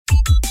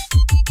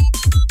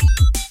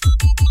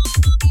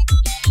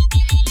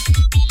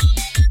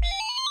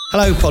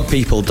Hello, pod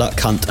people, duck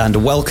cunt,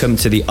 and welcome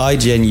to the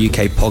IGN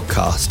UK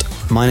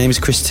podcast. My name is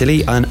Chris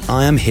Tilley, and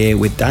I am here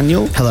with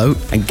Daniel. Hello.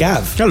 And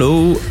Gav.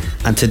 Hello.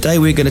 And today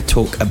we're going to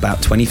talk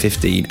about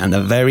 2015 and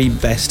the very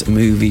best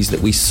movies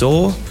that we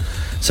saw.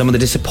 Some of the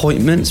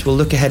disappointments. We'll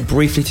look ahead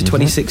briefly to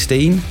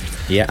 2016.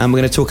 Yeah. And we're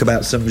going to talk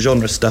about some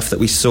genre stuff that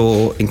we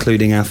saw,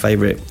 including our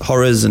favourite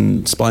horrors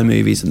and spy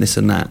movies and this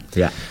and that.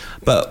 Yeah.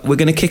 But we're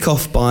going to kick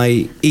off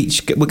by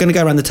we're going to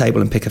go around the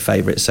table and pick a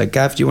favourite. So,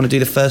 Gav, do you want to do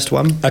the first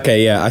one?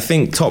 Okay, yeah. I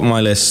think top of my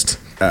list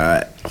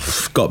got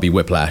to be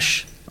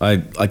Whiplash. I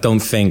don't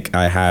think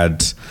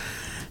I've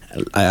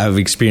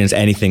experienced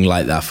anything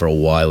like that for a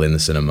while in the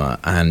cinema,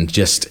 and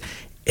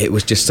it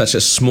was just such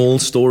a small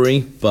story,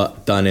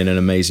 but done in an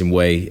amazing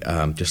way.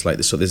 Just like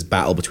this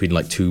battle between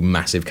like two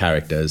massive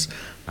characters,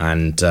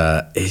 and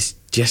it's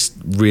just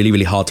really,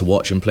 really hard to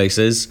watch in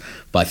places.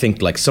 But I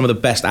think like some of the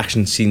best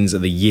action scenes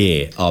of the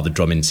year are the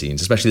drumming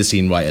scenes, especially the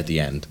scene right at the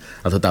end.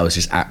 I thought that was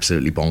just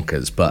absolutely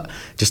bonkers, but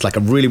just like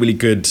a really, really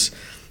good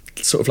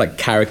sort of like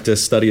character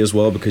study as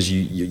well, because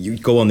you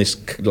go on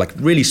this like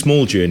really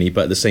small journey,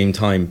 but at the same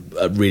time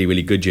a really,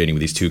 really good journey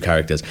with these two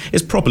characters.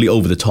 It's properly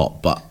over the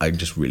top, but I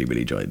just really,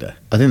 really enjoyed it.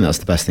 I think that's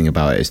the best thing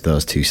about it, is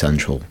those two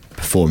central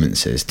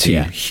performances,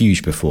 two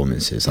huge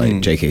performances,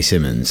 like J.K.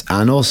 Simmons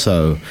and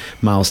also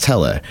Miles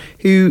Teller,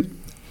 who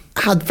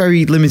had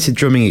very limited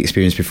drumming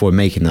experience before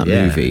making that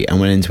movie,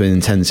 and went into an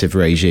intensive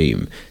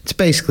regime to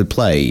basically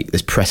play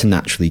this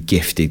preternaturally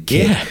gifted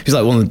kid who's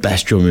like one of the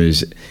best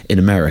drummers in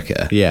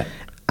America. Yeah.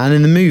 And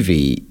in the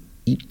movie,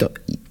 he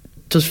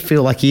does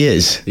feel like he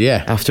is.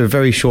 Yeah. After a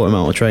very short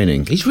amount of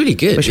training. He's really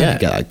good. Wish I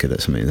could get that good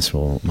at something in a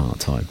small amount of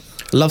time.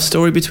 Love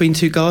story between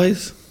two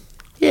guys?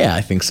 Yeah,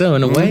 I think so,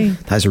 in a way.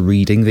 That's a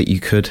reading that you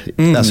could...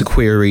 That's a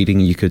queer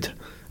reading you could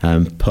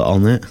put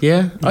on it.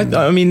 Yeah.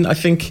 I mean, I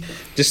think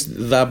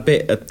just that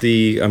bit at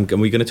the... are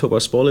we going to talk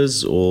about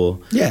spoilers or...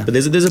 Yeah. But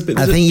there's a bit...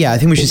 I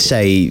think we should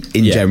say,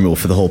 in general,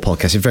 for the whole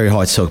podcast, it's very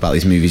hard to talk about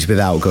these movies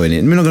without going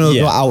in. We're not going to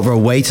go out of our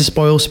way to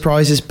spoil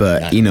surprises,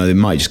 but, you know, they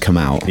might just come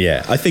out.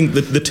 Yeah, I think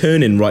the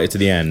turn-in right to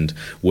the end,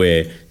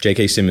 where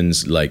J.K.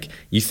 Simmons, like,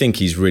 you think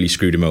he's really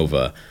screwed him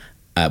over.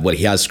 Well,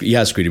 he has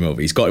screwed him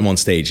over. He's got him on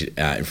stage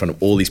in front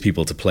of all these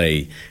people to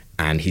play,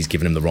 and he's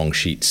given him the wrong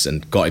sheets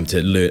and got him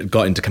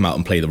to come out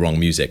and play the wrong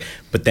music.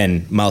 But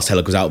then Miles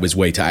Teller goes out of his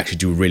way to actually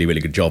do a really, really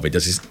good job. It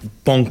does this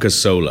bonkers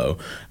solo,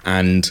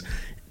 and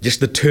just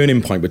the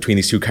turning point between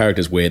these two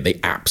characters where they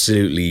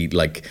absolutely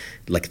like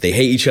they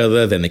hate each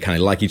other, then they kind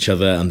of like each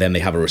other, and then they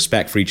have a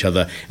respect for each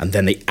other, and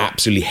then they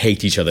absolutely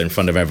hate each other in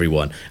front of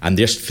everyone. And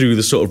just through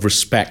the sort of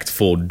respect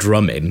for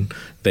drumming,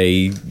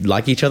 they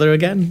like each other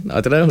again. I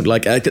don't know,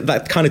 like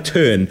that kind of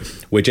turn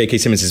where J.K.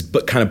 Simmons is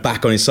kind of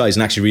back on his side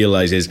and actually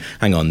realizes,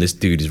 hang on, this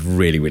dude is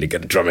really, really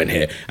good at drumming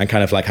here, and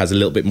kind of like has a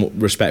little bit more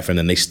respect for him.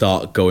 Then they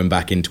start going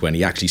back into it, and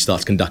he actually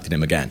starts conducting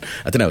him again.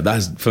 I don't know,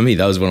 for me,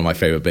 that was one of my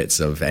favorite bits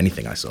of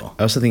anything I saw.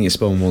 I also think it's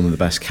spawned one of the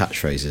best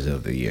catchphrases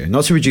of the year.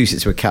 Not to reduce it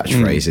to a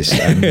catchphrase,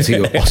 it's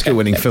an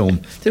Oscar-winning film.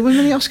 Did it win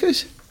any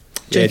Oscars?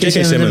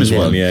 J.K. Simmons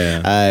won,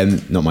 yeah.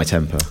 Not My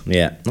Tempo.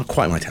 Yeah, not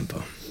quite My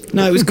Tempo.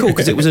 No, it was cool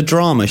because it was a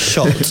drama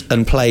shot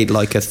and played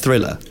like a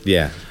thriller.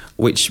 Yeah.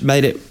 Which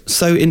made it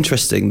so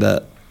interesting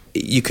that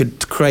you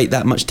could create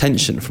that much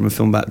tension from a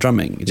film about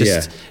drumming.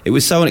 It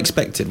was so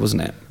unexpected,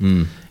 wasn't it?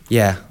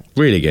 Yeah.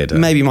 Really good.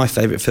 Maybe my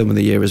favourite film of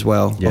the year as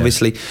well. Yeah.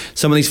 Obviously,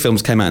 some of these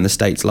films came out in the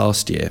States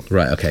last year.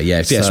 Right, okay,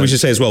 yeah. So we should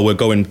say as well, we're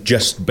going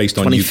just based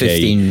on UK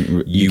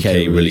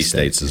release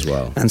dates as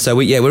well. And so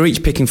we're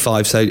each picking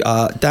 5. So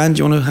Dan,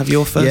 do you want to have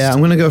your first? Yeah, I'm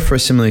going to go for a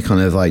similar kind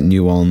of like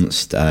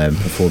nuanced,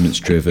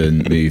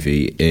 performance-driven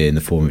movie in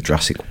the form of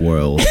Jurassic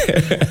World.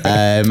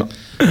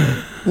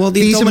 Well,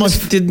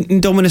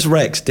 Indominus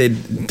Rex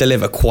did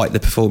deliver quite the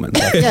performance.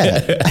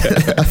 Yeah,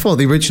 I thought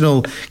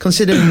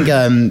considering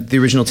the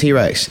original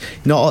T-Rex,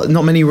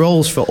 not many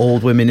roles for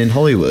old women in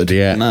Hollywood.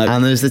 Yeah, no.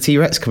 And there's the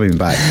T-Rex coming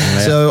back. Yeah.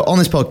 So on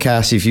this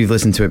podcast, if you've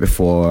listened to it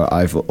before,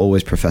 I've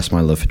always professed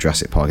my love for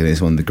Jurassic Park, and it's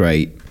one of the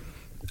great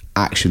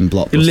action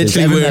blockbusters. You're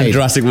literally ever wearing made. a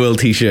Jurassic World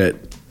T-shirt.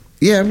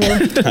 Yeah, well,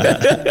 what's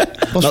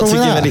Not wrong to with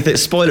give that? anything.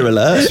 Spoiler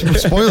alert.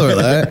 Spoiler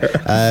alert.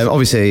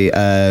 Obviously,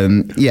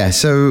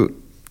 so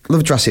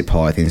love Jurassic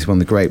Park. I think it's one of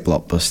the great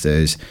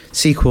blockbusters.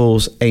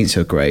 Sequels ain't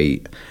so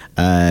great.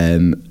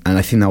 And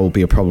I think that will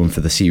be a problem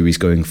for the series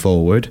going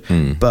forward.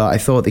 But I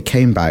thought they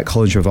came back.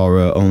 Colin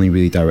Trevorrow only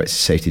really directed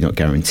Safety Not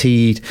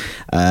Guaranteed.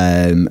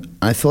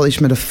 I thought they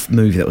just made a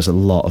movie that was a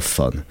lot of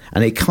fun.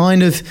 And it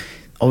kind of,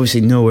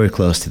 obviously nowhere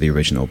close to the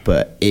original,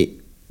 but it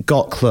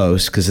got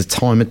close because the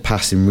time had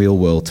passed in real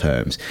world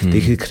terms.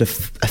 They could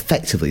have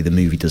effectively, the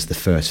movie does the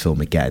first film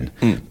again,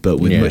 but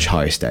with much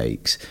higher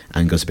stakes,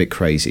 and goes a bit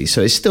crazy.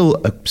 So it's still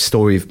a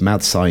story of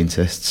mad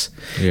scientists.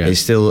 It's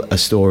still a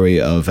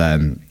story of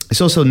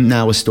it's also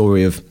now a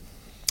story of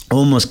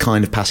almost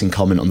kind of passing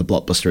comment on the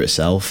blockbuster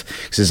itself,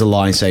 because there's a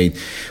line saying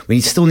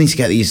we still need to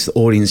get these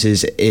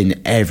audiences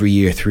in every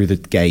year through the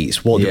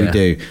gates. What do we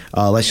do?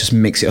 Let's just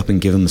mix it up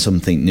and give them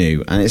something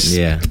new. And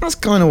that's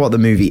kind of what the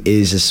movie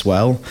is as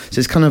well. So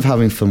it's kind of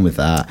having fun with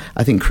that.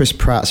 I think Chris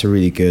Pratt's a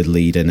really good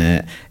lead in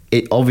it.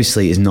 It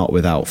obviously is not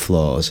without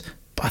flaws,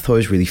 but I thought it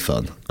was really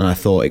fun, and I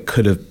thought it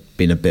could have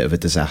been a bit of a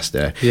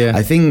disaster.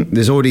 I think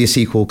there's already a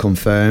sequel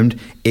confirmed.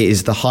 It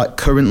is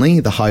currently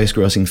the highest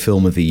grossing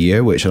film of the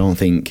year, which I don't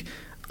think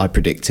I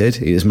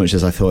predicted as much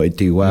as I thought it'd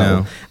do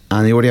well.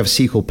 And they already have a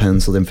sequel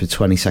penciled in for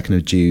 22nd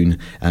of June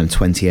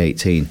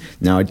 2018.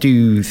 Now I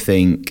do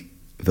think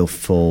they'll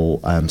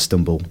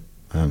stumble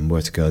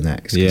where to go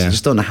next. I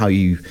just don't know how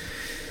you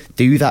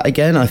do that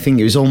again. I think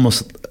it was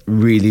almost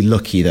really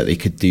lucky that they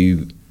could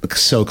do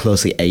so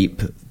closely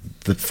ape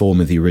the form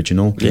of the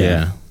original.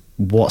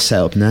 What set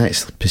up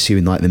next?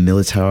 Pursuing like the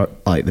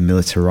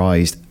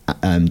militarized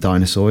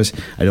dinosaurs.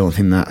 I don't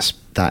think that's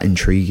that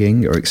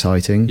intriguing or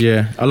exciting.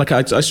 I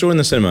saw it in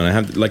the cinema, and I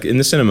have in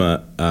the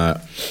cinema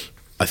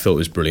I thought it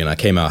was brilliant. I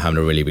came out having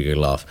a really good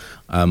laugh.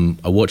 I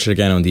watched it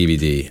again on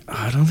DVD.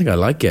 I don't think I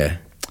like it,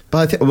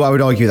 but I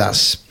would argue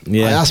that's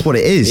what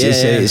it is.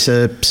 It's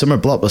a summer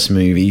blockbuster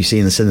movie you see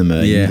in the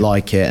cinema, you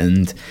like it,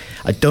 and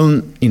I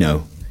don't,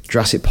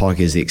 Jurassic Park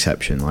is the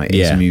exception. Like,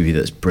 it's a movie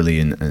that's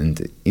brilliant,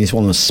 and it's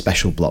one of those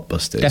special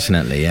blockbusters.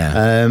 Definitely,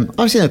 yeah.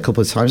 I've seen it a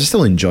couple of times. I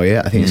still enjoy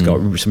it. I think it's got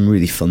some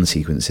really fun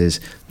sequences.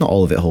 Not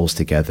all of it holds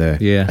together.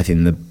 I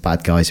think the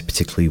bad guys are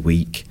particularly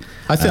weak.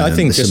 I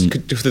think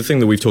just the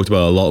thing that we've talked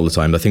about a lot of the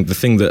time, I think the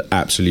thing that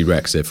absolutely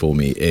wrecks it for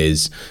me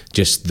is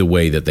just the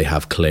way that they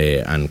have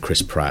Claire and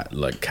Chris Pratt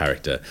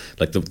character.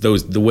 Like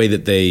the way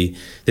that there's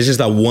just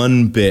that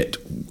one bit,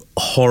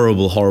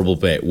 horrible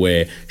bit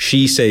where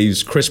she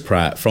saves Chris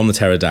Pratt from the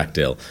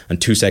pterodactyl,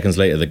 and 2 seconds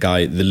later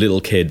the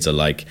little kids are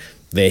like,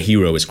 their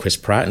hero is Chris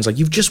Pratt, and it's like,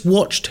 you've just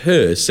watched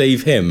her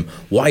save him.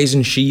 Why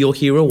isn't she your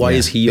hero? Why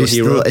is he your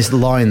hero? It's the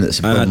line that's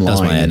a bottom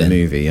line in the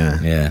movie.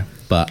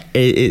 But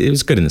it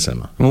was good in the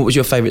cinema. And what was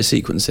your favourite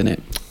sequence in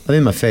it? I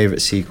think my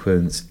favourite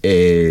sequence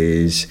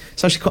is,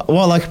 it's actually quite,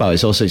 what I like about it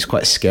is also it's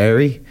quite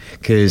scary,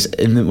 because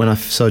when I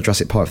saw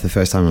Jurassic Park for the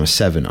first time when I was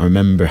 7, I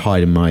remember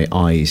hiding my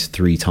eyes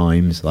 3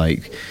 times,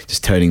 like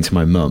just turning to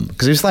my mum,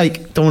 because it was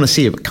like, don't want to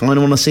see it but kind of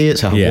want to see it,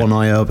 so I have one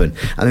eye open.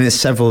 I think there's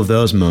several of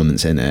those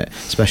moments in it,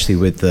 especially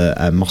with the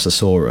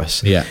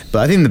Mosasaurus. But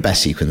I think the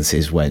best sequence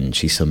is when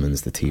she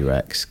summons the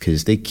T-Rex,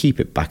 because they keep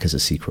it back as a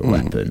secret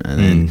weapon,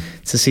 and then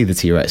to see the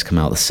T-Rex come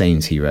out, the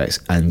same T-Rex,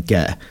 and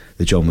get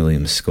the John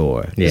Williams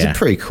score. It's a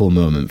pretty cool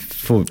moment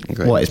for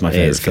what is my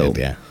favourite film.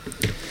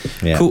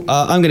 Cool.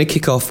 I'm going to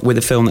kick off with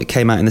a film that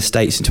came out in the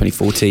States in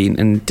 2014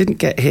 and didn't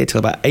get here till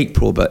about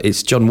April, but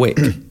it's John Wick,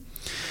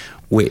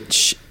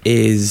 which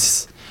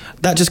is...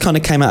 That just kind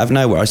of came out of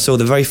nowhere. I saw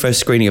the very first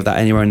screening of that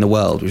anywhere in the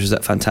world, which was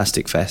at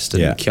Fantastic Fest,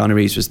 and Keanu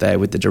Reeves was there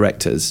with the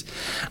directors,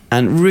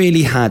 and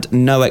really had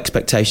no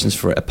expectations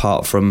for it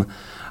apart from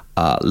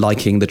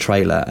liking the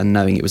trailer and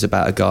knowing it was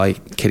about a guy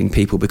killing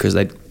people because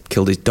they'd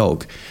killed his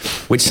dog,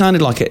 which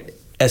sounded like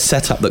a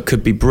setup that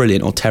could be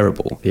brilliant or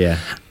terrible.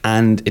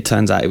 And it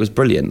turns out it was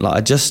brilliant. Like,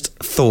 I just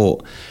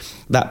thought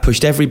that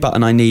pushed every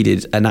button I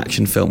needed an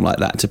action film like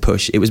that to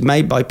push. It was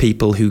made by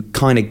people who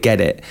kind of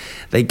get it.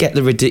 They get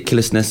the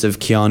ridiculousness of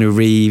Keanu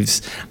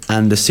Reeves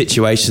and the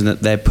situation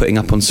that they're putting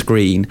up on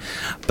screen,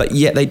 but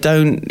yet they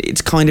don't.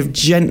 It's kind of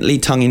gently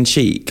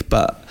tongue-in-cheek,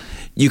 but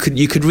you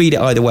could read it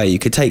either way. You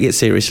could take it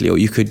seriously, or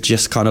you could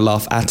just kind of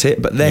laugh at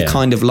it, but they're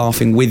kind of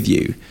laughing with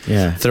you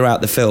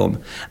throughout the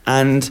film.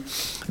 And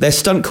they're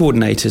stunt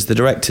coordinators, the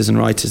directors and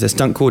writers, they're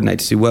stunt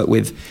coordinators who work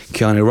with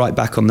Keanu right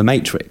back on The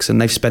Matrix, and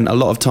they've spent a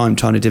lot of time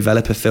trying to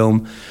develop a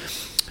film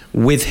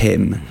with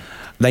him.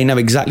 They know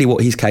exactly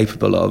what he's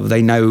capable of.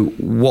 They know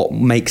what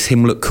makes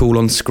him look cool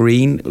on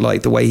screen,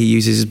 like the way he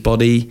uses his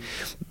body.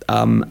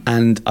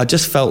 And I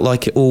just felt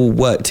like it all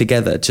worked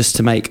together just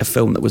to make a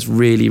film that was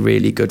really,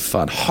 really good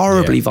fun.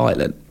 Horribly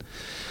violent.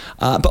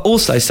 But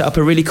also set up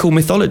a really cool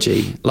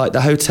mythology, like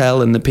the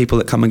hotel and the people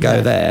that come and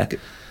go there.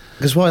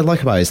 Because what I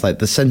like about it is, like,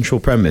 the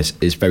central premise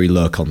is very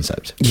low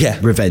concept.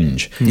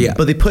 Revenge.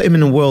 But they put him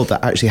in a world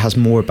that actually has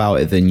more about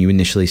it than you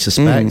initially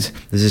suspect.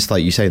 There's this,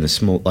 like you say,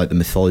 the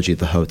mythology of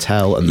the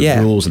hotel and the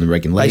rules and the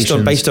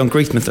regulations. Based on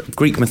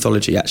Greek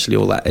mythology, actually,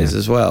 all that is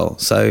as well.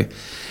 So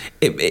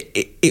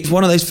it's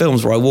one of those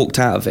films where I walked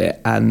out of it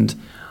and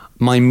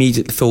my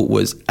immediate thought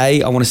was,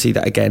 A, I want to see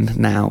that again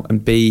now,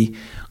 and B,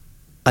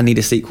 I need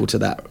a sequel to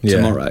that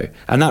tomorrow.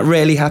 And that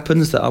rarely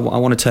happens, that I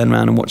want to turn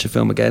around and watch a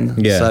film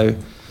again. So...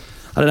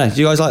 I don't know.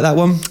 Do you guys like that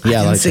one?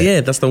 I like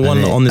it. That's the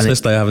one on this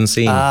list I haven't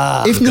seen.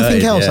 If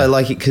nothing else, I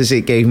like it because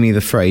it gave me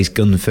the phrase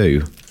 "gun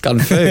fu." Gun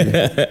fu.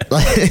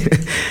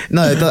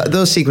 No,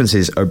 those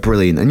sequences are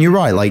brilliant, and you're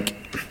right. Like,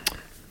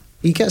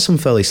 he gets some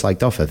fairly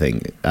slagged off, I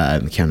think,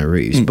 Keanu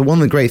Reeves. But one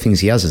of the great things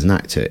he has as an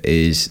actor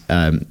is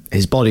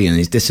his body and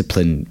his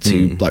discipline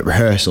to like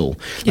rehearsal.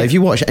 Like, if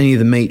you watch any of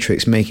the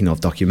Matrix making of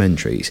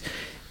documentaries,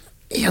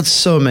 he had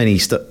so many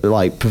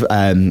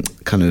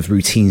kind of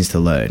routines to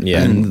learn,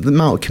 and the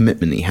amount of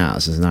commitment he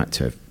has as an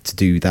actor to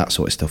do that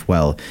sort of stuff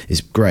well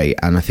is great,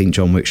 and I think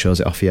John Wick shows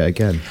it off yet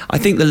again. I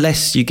think the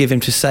less you give him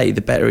to say,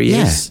 the better he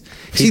is.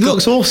 He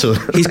looks awesome.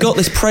 He's got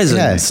this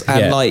presence,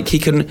 and like he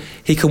can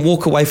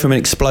walk away from an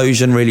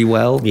explosion really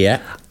well.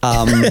 Yeah.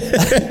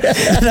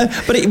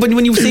 But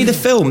when you see the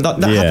film,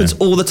 that happens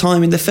all the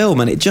time in the film,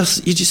 and you're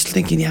just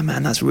thinking, yeah,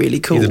 man, that's really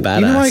cool. He's a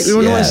badass.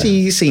 You know, I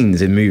see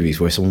scenes in movies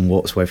where someone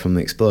walks away from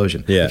the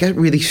explosion. I get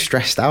really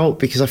stressed out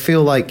because I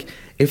feel like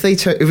if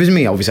it was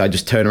me, obviously I'd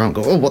just turn around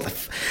and go, oh, what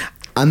the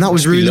and that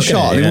was really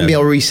shot. They wouldn't be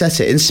able to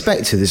reset it. In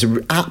Spectre, there's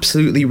an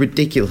absolutely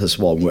ridiculous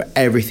one where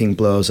everything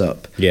blows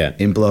up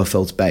in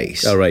Blofeld's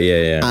base. Oh, right,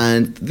 yeah.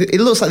 And it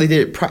looks like they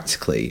did it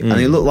practically,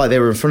 and it looked like they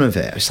were in front of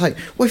it. It's like,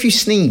 what if you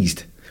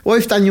sneezed? What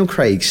if Daniel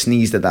Craig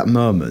sneezed at that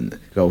moment?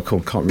 Go,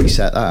 can't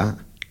reset that.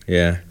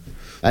 Yeah.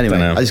 Anyway,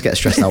 I just get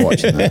stressed out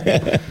watching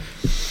that.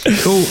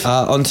 Cool.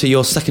 On to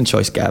your second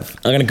choice, Gav.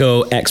 I'm going to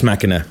go Ex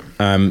Machina.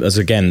 As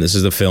again, this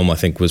is the film I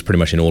think was pretty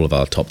much in all of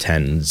our top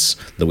 10s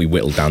that we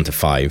whittled down to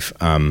 5.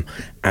 And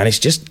it's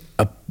just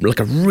a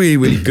really,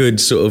 really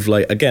good sort of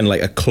like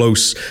a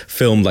close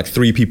film, like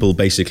 3 people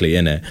basically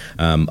in it,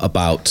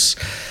 about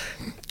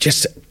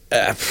just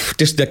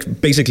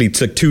like basically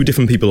it's like 2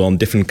 different people on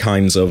different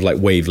kinds of like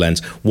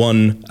wavelengths.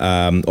 One,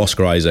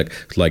 Oscar Isaac,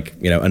 like,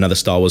 you know, another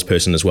Star Wars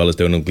person as well as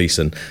Donald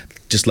Gleason.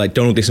 Just like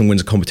Donald Gleason wins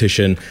a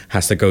competition,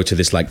 has to go to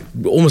this like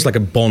almost like a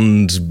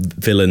Bond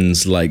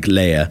villain's like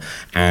lair,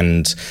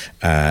 and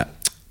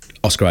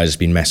Oscar Isaac's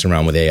been messing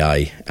around with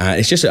AI.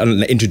 It's just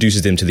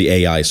introduces him to the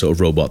AI sort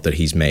of robot that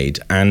he's made.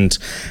 And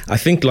I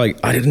think like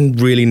I didn't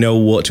really know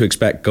what to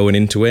expect going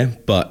into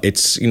it, but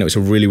it's, you know, it's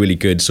a really, really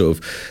good sort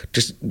of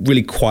just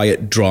really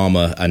quiet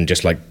drama, and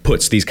just like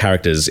puts these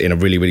characters in a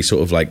really, really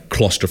sort of like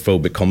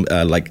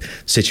claustrophobic like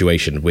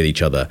situation with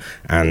each other.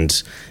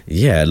 And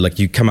yeah, like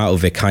you come out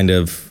of it kind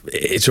of,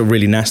 it's a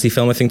really nasty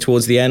film, I think,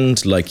 towards the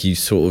end. Like you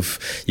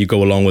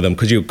go along with them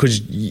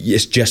because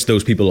it's just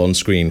those people on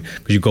screen,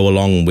 because you go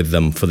along with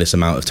them for this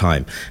amount of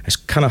time. It's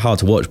kind of hard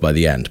to watch by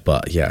the end,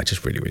 but yeah, I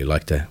just really, really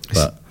liked it.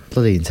 But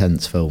bloody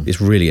intense film.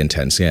 It's really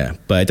intense, yeah.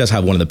 But it does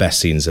have one of the best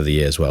scenes of the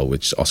year as well,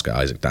 which is Oscar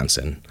Isaac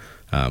dancing,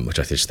 which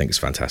I just think is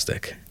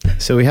fantastic.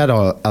 So we had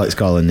our Alex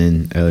Garland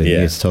in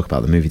earlier to talk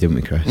about the movie, didn't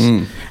we,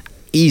 Chris?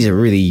 He's a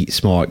really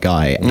smart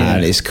guy,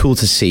 and it's cool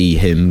to see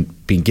him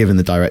being given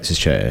the director's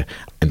chair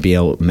and be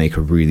able to make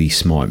a really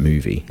smart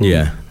movie.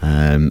 Yeah.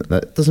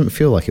 That doesn't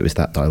feel like it was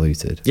that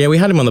diluted. Yeah, we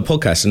had him on the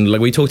podcast, and like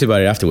we talked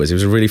about it afterwards. It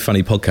was a really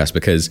funny podcast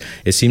because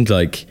it seemed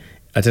like,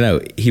 I don't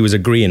know, he was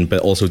agreeing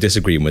but also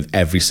disagreeing with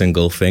every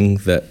single thing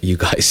that you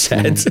guys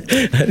said.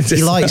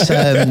 He likes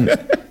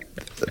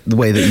the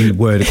way that you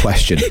word a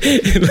question.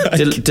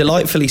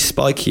 Delightfully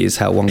spiky is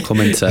how one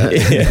commenter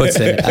put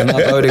it, and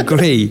I would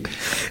agree.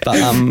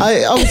 But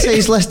I would say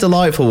it's less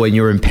delightful when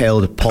you're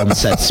impaled upon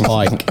said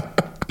spike.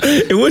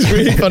 It was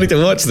really funny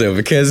to watch though,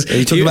 because are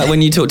you talking about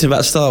when you talked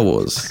about Star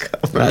Wars?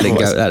 That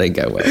didn't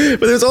go well.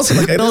 But there was also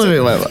like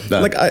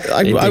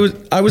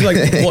I was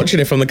like watching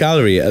it from the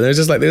gallery, and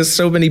there's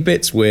so many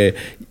bits where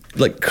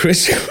like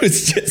Chris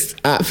was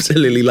just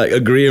absolutely like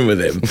agreeing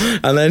with him,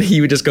 and then he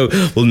would just go,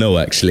 well, no,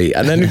 actually,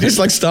 and then he'd just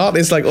like start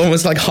this like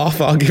almost like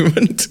half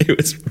argument. It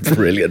was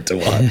brilliant to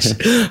watch.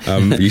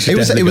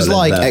 It was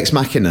like Ex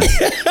Machina.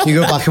 You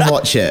go back and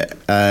watch it.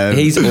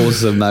 He's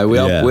awesome though. We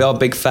are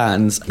big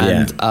fans,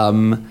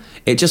 and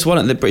it just won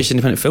at the British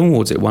Independent Film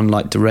Awards. It won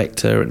like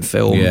director and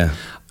film. Yeah.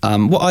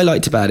 What I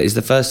liked about it is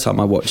the first time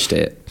I watched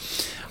it,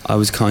 I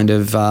was kind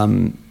of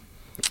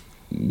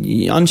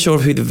unsure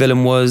of who the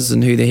villain was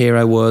and who the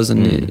hero was,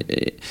 and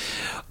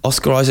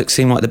Oscar Isaac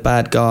seemed like the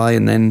bad guy,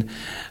 and then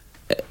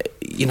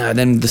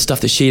then the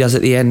stuff that she does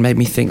at the end made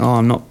me think,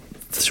 I'm not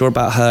sure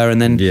about her, and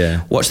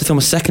then watch the film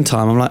a second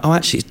time, I'm like,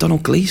 actually it's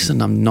Donald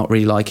Gleason I'm not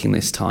really liking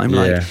this time.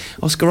 Like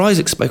Oscar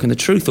Isaac's spoken the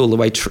truth all the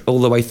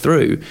way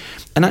through,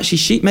 and actually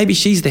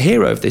she's the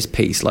hero of this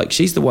piece. Like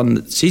she's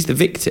the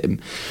victim.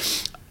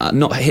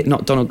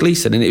 Not Donald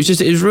Gleason, and it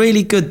was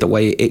really good the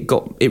way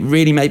it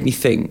really made me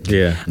think.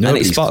 Yeah, and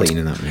it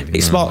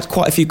sparked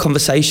quite a few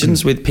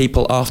conversations with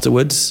people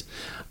afterwards,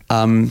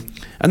 and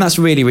that's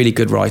really, really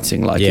good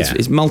writing. Like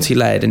it's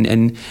multi-layered,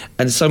 and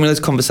some of those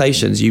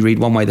conversations you read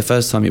one way the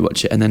first time you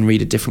watch it, and then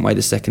read a different way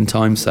the second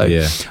time.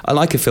 So I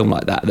like a film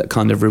like that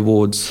kind of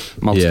rewards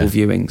multiple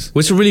viewings. Well,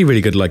 it's a really,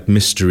 really good like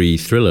mystery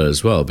thriller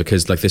as well,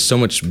 because like there's so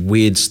much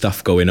weird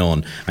stuff going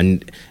on,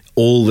 and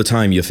all the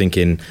time you're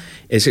thinking,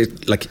 is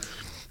it like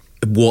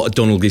what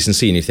Donald Gleason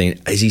seeing? You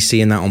think, is he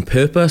seeing that on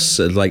purpose?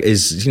 Like,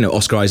 is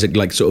Oscar Isaac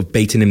like sort of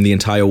baiting him the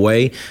entire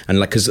way? And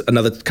like, because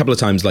another couple of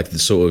times, like the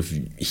sort of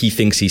he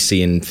thinks he's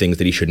seeing things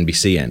that he shouldn't be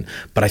seeing.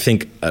 But I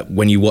think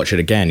when you watch it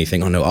again, you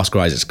think, oh no, Oscar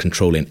Isaac's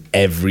controlling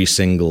every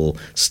single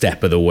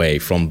step of the way,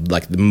 from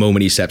like the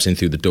moment he steps in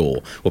through the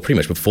door, or pretty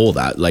much before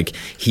that. Like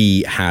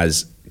he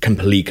has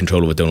complete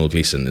control over Donald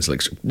Gleason. It's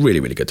like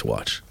really, really good to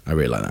watch. I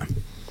really like that.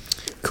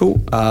 Cool.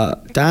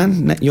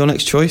 Dan, your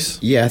next choice?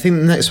 Yeah, I think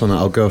the next one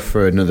I'll go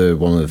for another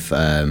one of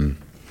the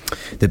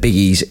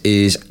biggies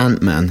is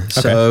Ant-Man. Okay.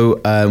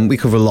 So we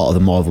cover a lot of the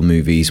Marvel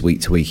movies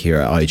week to week here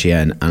at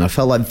IGN, and I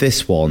felt like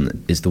this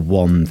one is the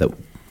one that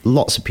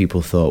lots of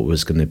people thought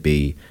was going to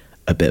be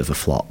a bit of a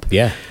flop.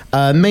 Yeah.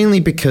 Mainly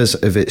because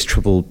of its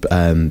troubled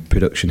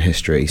production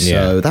history.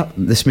 So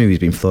this movie's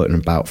been floating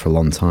about for a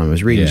long time. I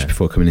was reading just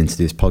before coming into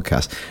this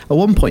podcast. At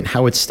one point,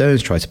 Howard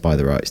Stern's tried to buy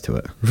the rights to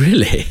it.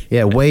 Really?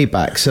 Yeah, way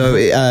back. So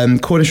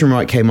Cornish and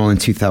Wright came on in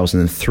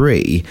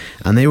 2003,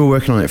 and they were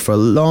working on it for a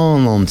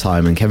long, long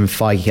time. And Kevin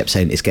Feige kept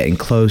saying, it's getting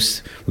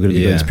close. We're going to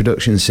be going into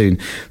production soon.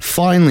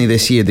 Finally,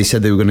 this year, they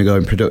said they were going to go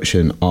in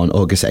production on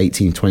August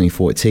 18,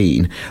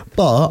 2014.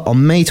 But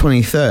on May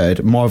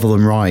 23rd, Marvel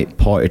and Wright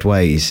parted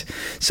ways.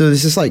 So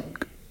there's this like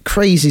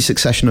crazy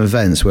succession of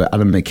events where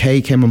Adam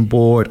McKay came on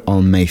board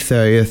on May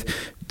 30th.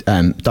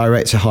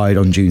 Director hired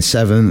on June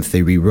 7th.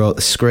 They rewrote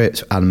the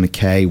script, Adam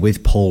McKay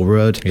with Paul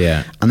Rudd.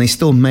 Yeah. And they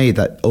still made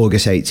that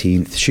August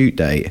 18th shoot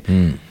date.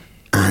 And,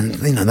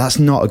 that's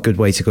not a good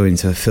way to go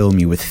into a film,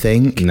 you would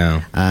think.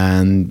 No.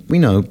 And,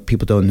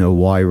 people don't know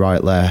why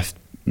Wright left.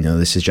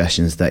 The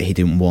suggestions that he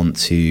didn't want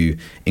to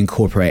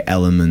incorporate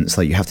elements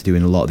like you have to do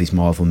in a lot of these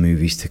Marvel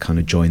movies to kind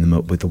of join them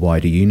up with the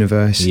wider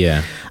universe.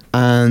 Yeah.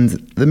 And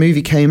the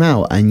movie came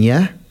out, and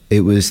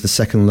it was the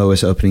second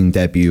lowest opening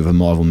debut of a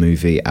Marvel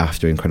movie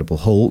after Incredible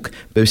Hulk,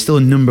 but it was still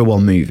a number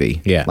one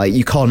movie. Yeah. Like,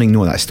 you can't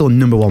ignore that. It's still a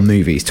number one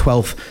movie. It's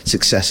 12th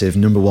successive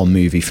number one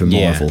movie for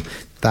Marvel. Yeah.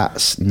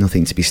 That's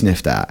nothing to be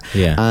sniffed at.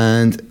 Yeah.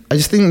 And I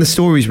just think the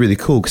story is really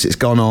cool because it's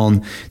gone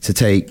on to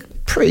take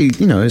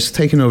it's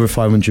taken over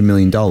 $500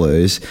 million.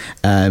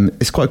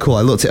 It's quite cool.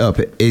 I looked it up.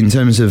 In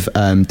terms of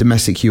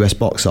domestic US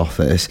box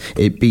office,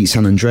 it beat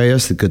San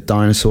Andreas, The Good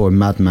Dinosaur,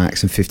 Mad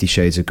Max, and 50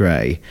 Shades of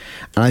Grey.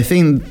 And I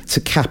think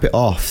to cap it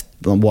off,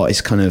 what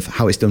is kind of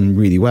how it's done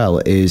really well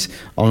is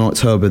on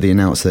October they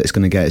announced that it's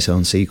going to get its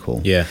own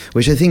sequel. Yeah.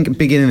 Which I think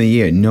beginning of the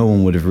year, no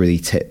one would have really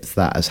tipped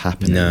that as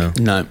happening.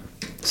 No.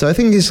 So I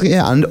think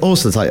and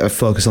also it's like a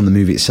focus on the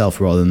movie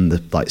itself rather than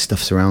the like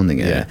stuff surrounding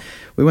it. Yeah.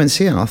 We went to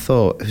see it and I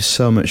thought it was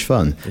so much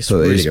fun. It's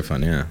really good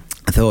fun, yeah.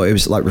 I thought it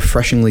was like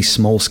refreshingly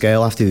small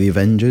scale after the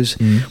Avengers,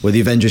 where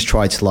the Avengers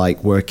tried to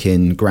like work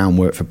in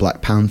groundwork for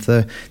Black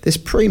Panther. This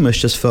pretty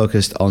much just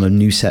focused on a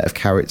new set of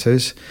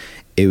characters.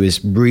 It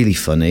was really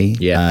funny,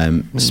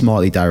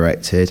 smartly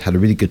directed, had a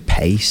really good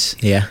pace.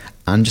 Yeah.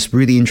 And just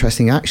really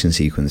interesting action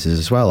sequences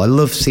as well. I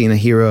love seeing a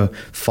hero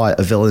fight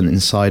a villain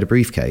inside a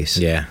briefcase.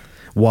 Yeah.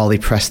 While they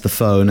press the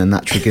phone and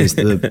that triggers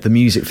the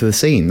music for the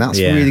scene. That's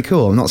really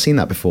cool. I've not seen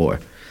that before.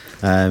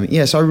 So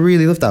I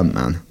really loved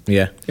Ant-Man.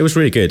 Yeah, it was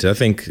really good. I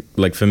think,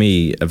 like, for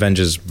me,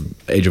 Avengers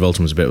Age of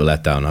Ultron was a bit of a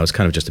letdown. I was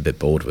kind of just a bit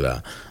bored with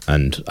that.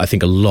 And I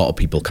think a lot of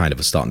people kind of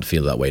are starting to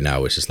feel that way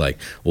now. It's just like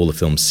all the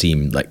films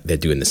seem like they're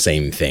doing the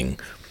same thing.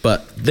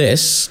 But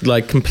this,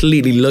 like,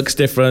 completely looks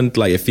different.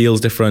 Like, it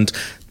feels different.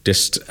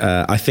 Just,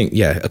 I think,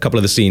 a couple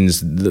of the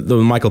scenes, the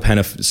Michael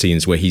Pena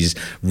scenes where he's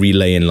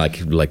relaying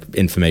like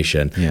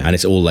information and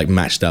it's all like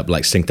matched up,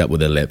 like synced up with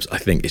their lips. I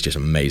think it's just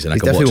amazing.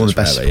 He's definitely one of the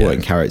best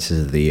supporting characters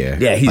of the year.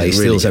 Yeah, he really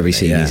steals every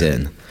scene he's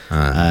in.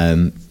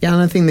 And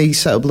I think they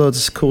set up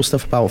loads of cool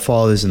stuff about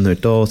fathers and their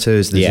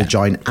daughters. There's a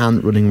giant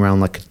ant running around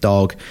like a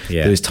dog.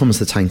 There's Thomas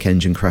the Tank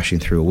Engine crashing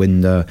through a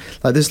window.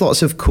 Like, there's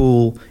lots of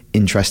cool,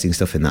 interesting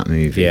stuff in that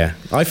movie. Yeah,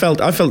 I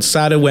felt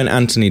sadder when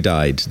Anthony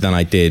died than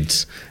I did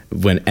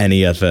when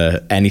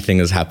anything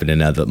has happened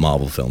in other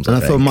Marvel films. And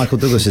I thought Michael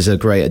Douglas is a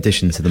great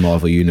addition to the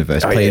Marvel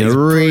universe, playing a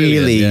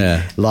really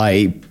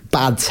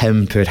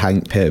bad-tempered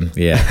Hank Pym.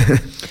 Yeah.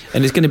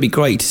 And it's going to be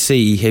great to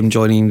see him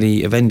joining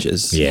the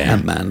Avengers.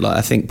 Ant-Man. Like,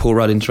 I think Paul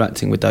Rudd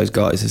interacting with those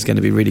guys is going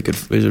to be really good.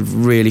 It's a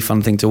really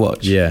fun thing to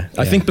watch. Yeah.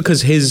 I think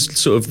because his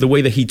sort of the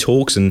way that he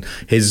talks and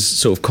his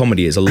sort of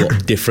comedy is a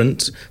lot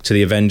different to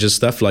the Avengers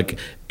stuff. Like,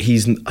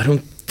 I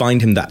don't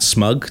find him that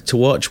smug to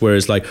watch,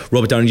 whereas like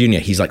Robert Downey Jr.,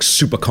 he's like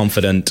super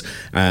confident,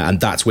 and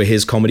that's where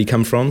his comedy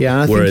comes from.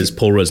 Yeah, whereas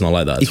Paul Rudd's not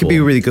like that. He could be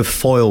a really good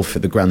foil for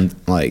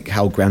the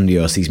how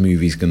grandiose these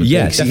movies are going to be.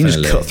 Yeah, definitely. You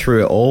can just cut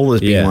through it all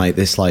as being like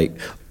this, like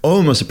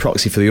almost a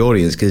proxy for the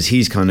audience, because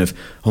he's kind of,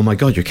 oh my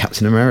god, you're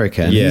Captain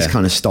America, and he's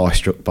kind of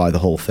starstruck by the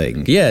whole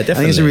thing. Yeah, definitely. I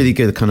think it's a really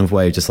good kind of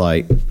way of just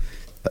like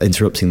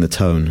interrupting the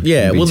tone.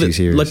 Yeah, well,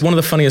 like one of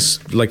the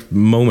funniest like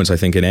moments I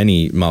think in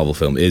any Marvel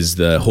film is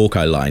the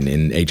Hawkeye line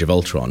in Age of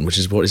Ultron, which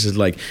is what this is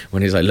like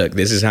when he's like, "Look,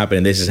 this is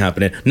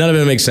happening, none of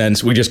it makes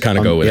sense. We just kind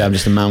of go with it." Yeah, I'm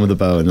just a man with a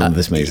bow, and none of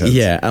this makes sense.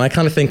 Yeah, and I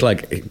kind of think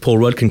like Paul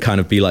Rudd can kind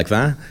of be like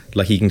that.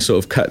 Like, he can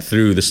sort of cut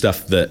through the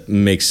stuff that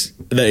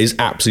is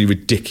absolutely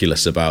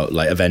ridiculous about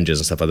like Avengers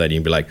and stuff like that. And you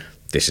can be like,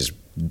 "This is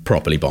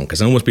properly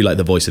bonkers," and almost be like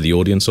the voice of the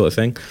audience sort of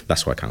thing.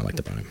 That's what I kind of liked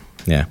about him.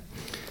 Yeah,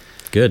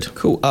 good,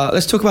 cool.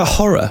 Let's talk about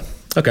horror.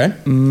 Okay.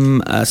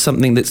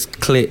 Something that's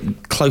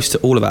close to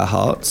all of our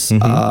hearts.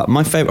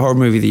 My favourite horror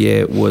movie of the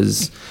year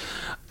was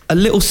a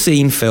little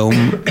scene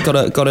film, got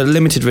a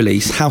limited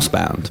release,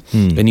 Housebound,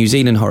 a New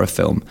Zealand horror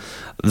film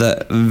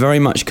that very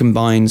much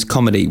combines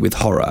comedy with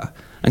horror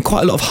and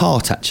quite a lot of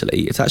heart,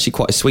 actually. It's actually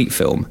quite a sweet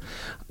film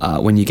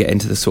when you get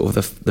into the sort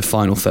of the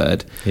final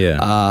third.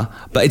 Yeah.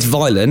 But it's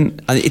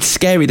violent and it's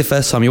scary the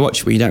first time you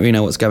watch it, but you don't really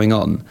know what's going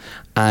on.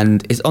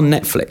 and it's on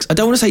Netflix. I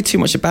don't want to say too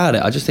much about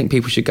it. I just think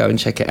people should go and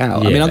check it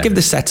out. I mean, I'll give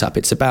the setup.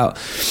 It's about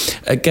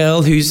a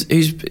girl she's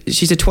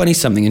a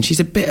 20-something, and she's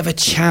a bit of a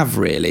chav,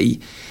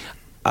 really.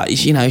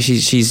 You know,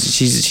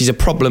 she's a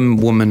problem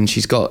woman.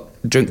 She's got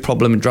a drink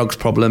problem, a drugs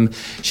problem.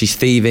 She's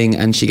thieving,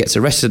 and she gets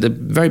arrested at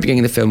the very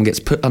beginning of the film. Gets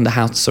put under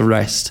house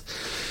arrest.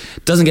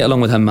 Doesn't get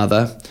along with her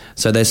mother,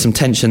 so there's some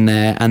tension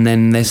there. And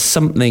then there's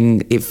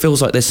something. It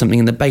feels like there's something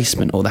in the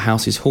basement, or the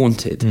house is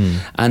haunted.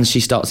 And she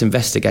starts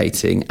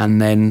investigating,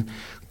 and then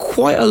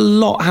quite a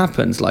lot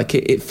happens. Like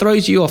it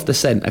throws you off the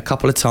scent a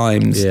couple of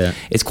times. Yeah.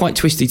 It's quite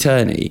twisty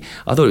turny.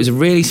 I thought it was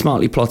really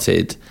smartly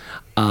plotted.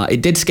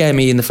 It did scare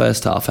me in the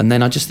first half, and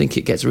then I just think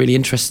it gets really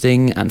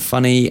interesting and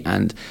funny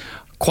and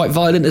quite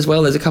violent as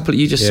well. There's a couple.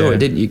 You just saw it,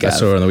 didn't you, Gav? I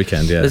saw it on the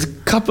weekend. Yeah. There's a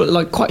couple,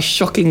 like quite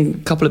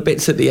shocking couple of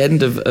bits at the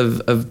end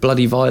of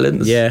bloody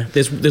violence. Yeah.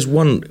 There's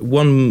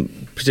one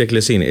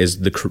particular scene is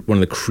one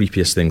of the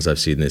creepiest things I've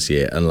seen this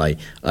year, and like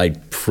I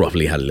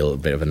probably had a little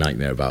bit of a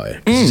nightmare about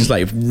it. It's just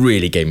like it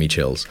really gave me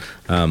chills.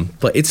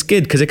 But it's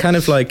good because it kind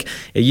of like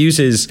it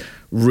uses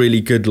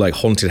really good like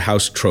haunted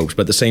house tropes,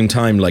 but at the same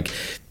time, like,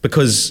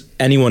 because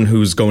anyone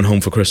who's going home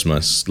for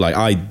Christmas, like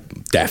I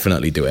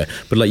definitely do it,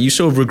 but like you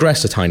sort of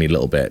regress a tiny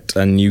little bit,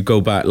 and you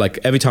go back. Like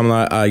every time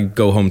I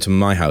go home to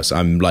my house,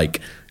 I'm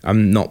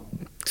not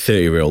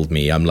 30-year-old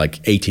me, I'm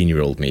like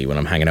 18-year-old me when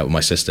I'm hanging out with my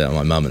sister and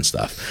my mum and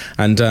stuff.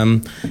 And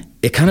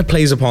it kind of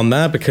plays upon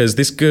that, because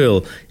this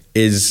girl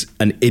is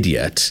an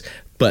idiot,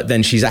 but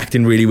then she's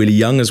acting really, really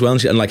young as well.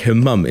 And like her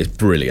mum is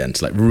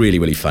brilliant, like really,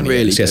 really funny.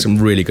 Really she has some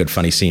really good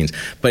funny scenes.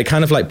 But it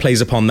kind of like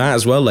plays upon that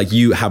as well, like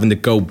you having to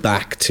go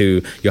back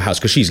to your house,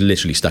 because she's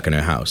literally stuck in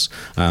her house.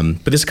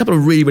 But there's a couple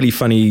of really, really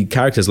funny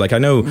characters. Like I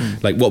know,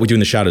 like What We Do in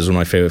the Shadows was one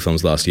of my favourite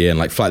films last year, and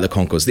like Flight of the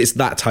Conchords. It's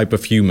that type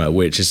of humour,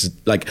 which is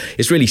like,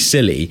 it's really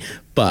silly,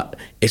 but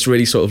it's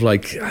really sort of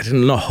like, I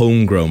don't know, not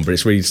homegrown, but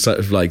it's really sort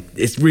of like,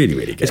 it's really,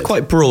 really good. It's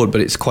quite broad, but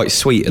it's quite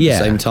sweet at the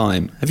same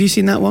time. Have you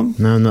seen that one?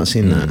 No, I've not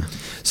seen that.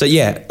 So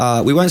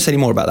we won't say any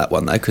more about that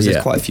one though, because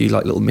there's quite a few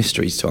like little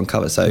mysteries to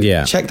uncover. So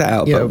check that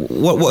out. Yeah. But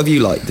what have you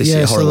liked this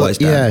year, horror-wise,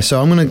 Dan?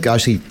 So I'm going to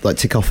actually like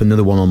tick off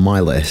another one on my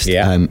list.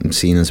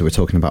 Seeing as we're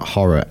talking about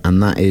horror,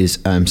 and that is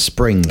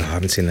Spring. I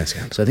haven't seen this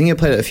yet. So I think it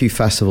played at a few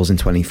festivals in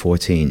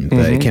 2014,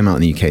 but it came out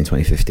in the UK in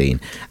 2015.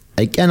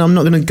 Again, I'm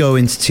not going to go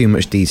into too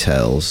much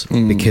details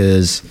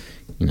because,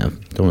 you know,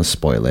 don't want to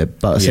spoil it,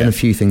 but I've seen a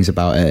few things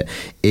about it.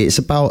 It's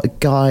about a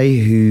guy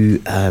who,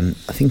 I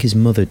think his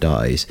mother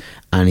dies,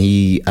 and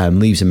he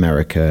leaves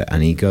America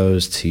and he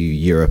goes to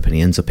Europe, and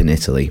he ends up in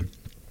Italy.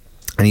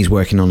 And he's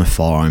working on a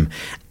farm,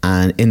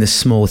 and in this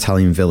small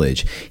Italian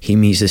village, he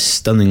meets this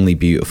stunningly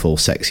beautiful,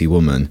 sexy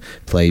woman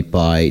played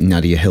by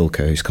Nadia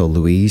Hilker, who's called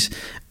Louise.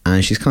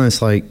 And she's kind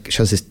of like, she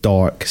has this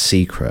dark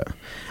secret.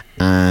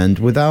 And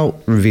without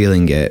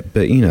revealing it,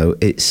 but you know,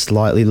 it's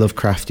slightly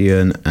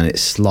Lovecraftian and it's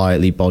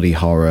slightly body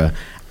horror,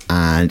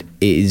 and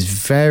it is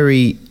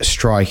very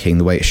striking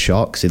the way it's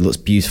shot, because it looks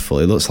beautiful.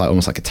 It looks like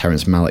almost like a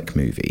Terrence Malick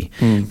movie.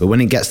 But when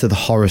it gets to the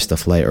horror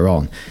stuff later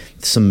on,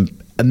 some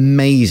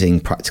amazing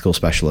practical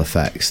special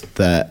effects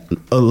that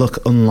look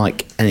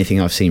unlike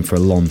anything I've seen for a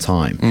long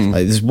time.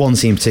 Like, there's one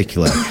scene in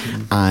particular,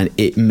 and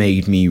it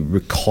made me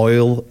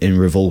recoil in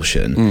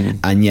revulsion,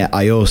 and yet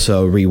I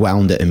also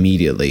rewound it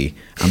immediately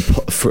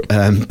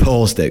and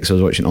paused it, because I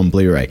was watching it on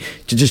Blu-ray,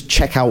 to just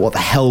check out what the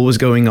hell was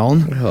going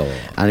on.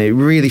 And it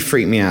really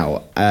freaked me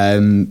out.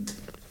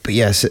 But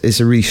yes,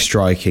 it's a really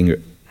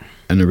striking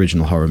and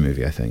original horror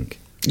movie, I think.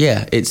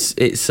 Yeah, it's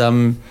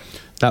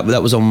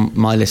that was on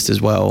my list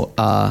as well.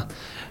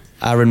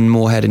 Aaron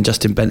Moorhead and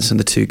Justin Benson,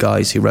 the two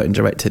guys who wrote and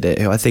directed it,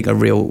 who I think are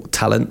real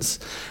talents.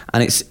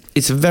 And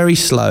it's a very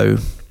slow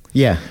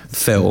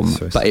film,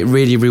 but it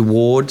really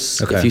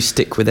rewards if you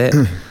stick with it.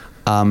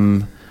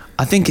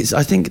 I think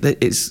that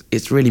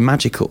it's really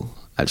magical,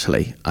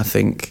 actually. I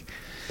think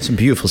some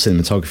beautiful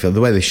cinematography.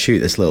 The way they shoot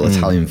this little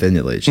Italian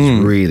village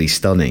is really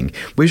stunning,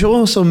 which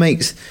also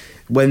makes,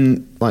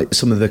 when like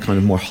some of the kind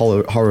of more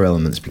horror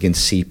elements begin to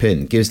seep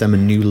in, gives them a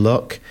new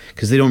look,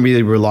 because they don't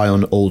really rely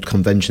on old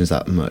conventions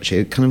that much.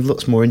 It kind of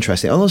looks more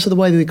interesting. And also the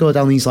way they go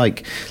down these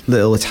like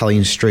little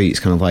Italian streets,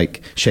 kind of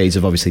like shades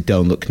of obviously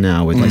Don't Look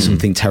Now, with like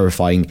something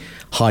terrifying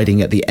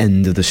hiding at the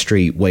end of the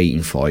street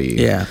waiting for you.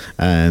 Yeah.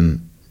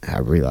 I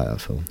really like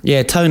that film.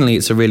 Yeah, tonally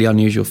it's a really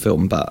unusual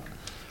film, but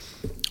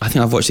I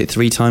think I've watched it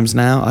 3 times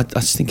now. I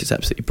just think it's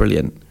absolutely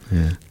brilliant.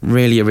 Yeah.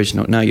 Really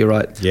original. No, you're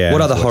right. Yeah, what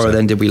other horror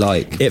then did we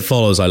like? It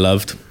Follows, I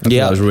loved.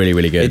 That was really,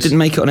 really good. It didn't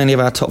make it on any of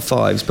our top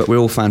 5s, but we're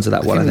all fans of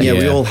that one, I think. Yeah,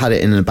 we all had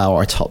it in about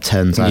our top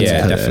 10s.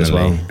 Yeah, definitely. As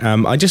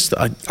well.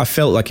 I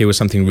felt like it was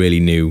something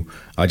really new.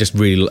 I just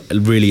really,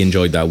 really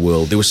enjoyed that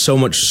world. There was so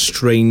much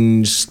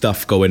strange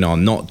stuff going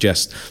on, not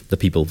just the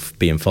people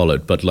being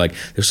followed, but like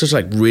there was just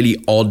like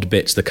really odd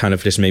bits that kind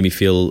of just made me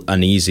feel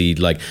uneasy.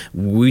 Like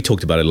we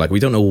talked about it, like we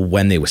don't know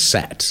when they were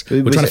set.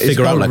 We're trying to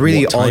figure out like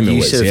really what time odd it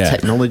use was. of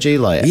technology.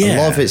 Like a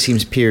lot of it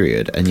seems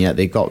period, and yet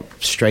they got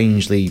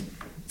strangely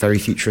very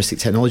futuristic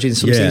technology in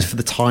some scenes for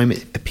the time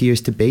it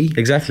appears to be.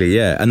 Exactly,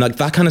 yeah. And like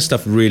that kind of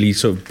stuff really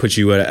sort of puts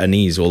you at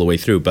ease all the way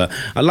through. But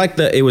I like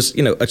that it was,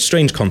 a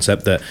strange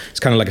concept that it's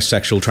kind of like a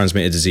sexual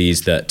transmitted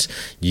disease that,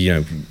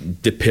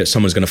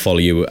 someone's going to follow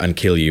you and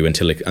kill you and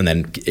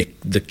then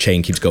the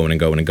chain keeps going and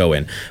going and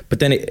going. But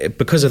then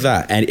because of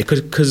that, and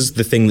because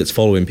the thing that's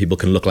following people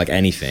can look like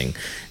anything,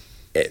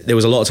 there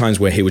was a lot of times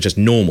where he was just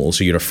normal,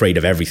 so you're afraid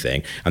of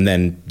everything, and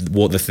then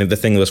the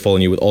thing that was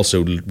following you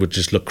would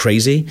just look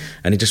crazy,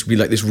 and it'd just be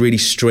like this really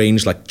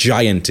strange, like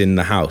giant in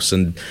the house,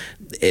 and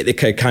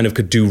it kind of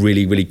could do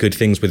really, really good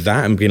things with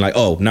that, and being like,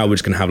 oh, now we're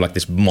just going to have like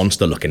this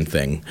monster-looking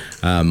thing,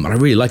 and I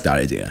really like that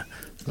idea.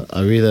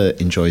 I really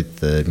enjoyed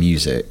the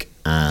music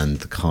and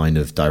the kind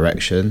of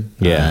direction.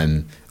 Yeah.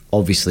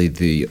 Obviously,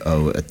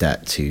 a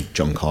debt to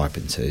John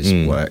Carpenter's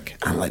work,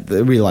 and I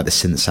really like the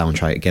synth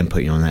soundtrack. Again,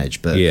 putting you on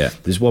edge. But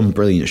there's one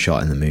brilliant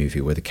shot in the movie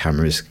where the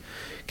camera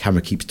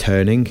keeps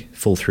turning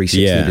full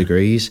 360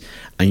 degrees,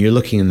 and you're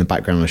looking in the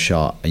background of the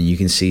shot, and you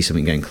can see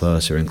something getting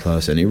closer and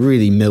closer, and it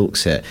really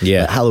milks it.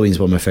 Yeah, Halloween's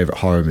one of my favorite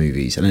horror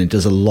movies, and it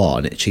does a lot,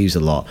 and it achieves a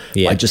lot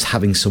by just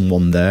having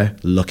someone there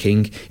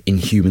looking,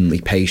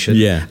 inhumanly patient.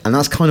 Yeah, and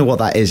that's kind of what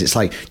that is. It's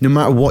like no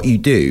matter what you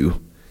do,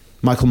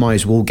 Michael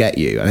Myers will get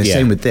you. And the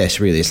same with this,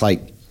 really. It's like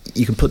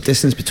you can put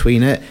distance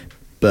between it,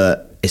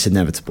 but it's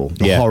inevitable.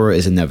 The horror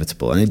is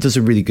inevitable. And it does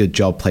a really good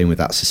job playing with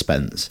that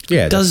suspense.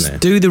 Yeah,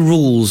 do the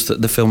rules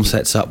that the film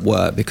sets up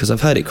work? Because I've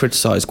heard it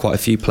criticised quite a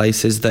few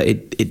places that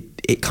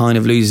it kind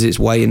of loses its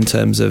way in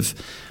terms of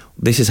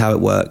this is how it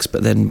works,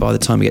 but then by the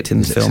time we get to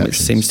the film, it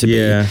seems to be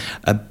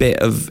a bit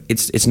of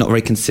it's not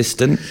very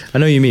consistent. I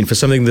know what you mean. For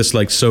something that's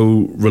like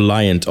so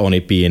reliant on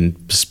it being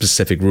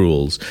specific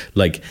rules,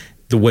 like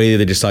the way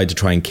they decide to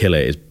try and kill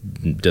it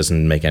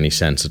doesn't make any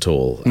sense at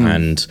all.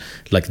 And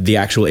like the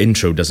actual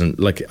intro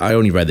doesn't, like I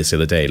only read this the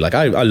other day, like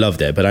I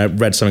loved it, but I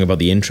read something about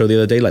the intro the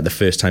other day, like the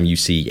first time you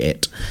see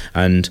it,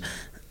 and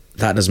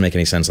that doesn't make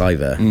any sense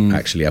either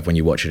actually when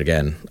you watch it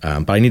again.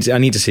 But I need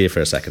to see it for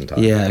a second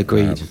time. Yeah,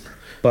 agreed.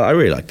 But I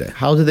really liked it.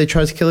 How did they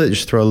try to kill it?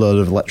 Just throw a load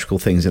of electrical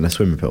things in a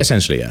swimming pool?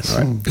 Essentially, yes.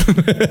 Right.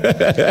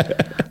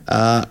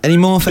 Any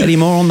more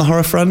on the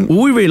horror front?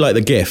 Well, we really like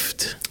The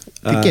Gift.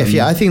 The Gift,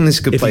 I think this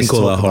is a good place to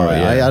talk about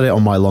it. I had it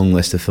on my long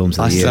list of films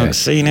of the year. I haven't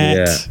seen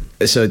it.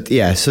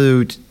 Yeah.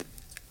 So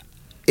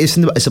it's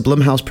a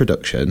Blumhouse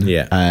production.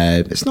 Yeah.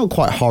 It's not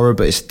quite horror,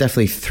 but it's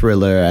definitely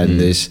thriller, and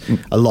there's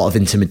a lot of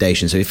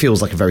intimidation, so it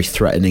feels like a very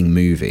threatening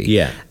movie.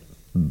 Yeah.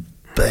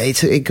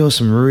 But it goes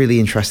some really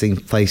interesting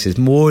places,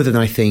 more than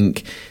I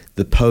think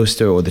the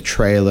poster or the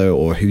trailer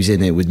or who's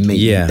in it would make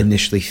you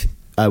initially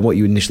what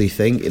you initially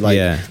think.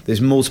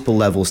 There's multiple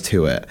levels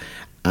to it,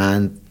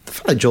 and the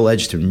fact that Joel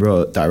Edgerton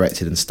wrote,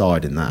 directed, and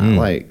starred in that,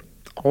 I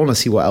want to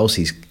see what else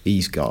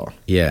he's got.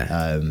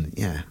 Yeah,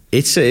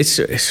 it's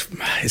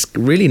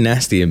really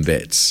nasty in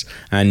bits,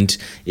 and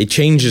it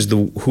changes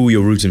who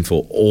you're rooting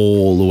for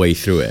all the way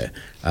through it,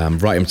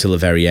 right until the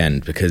very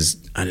end, because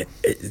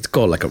it's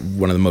got like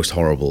one of the most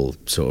horrible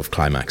sort of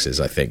climaxes,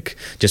 I think,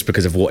 just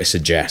because of what it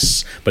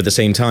suggests. But at the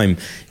same time,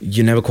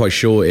 you're never quite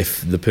sure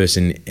if the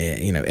person,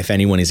 if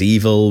anyone is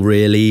evil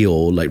really,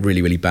 or like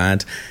really, really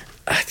bad.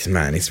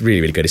 Man, it's really,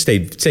 really good.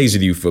 It stays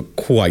with you for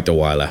quite a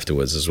while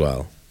afterwards as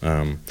well.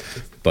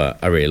 But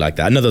I really like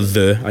that.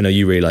 Another I know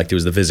you really liked it,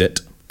 was The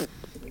Visit.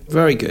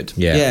 Very good.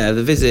 Yeah,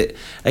 The Visit.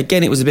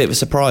 Again, it was a bit of a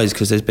surprise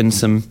because there's been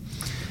some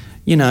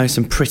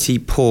pretty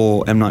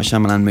poor M. Night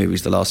Shyamalan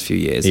movies the last few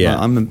years. Yeah.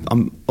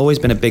 I'm always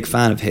been a big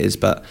fan of his,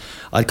 but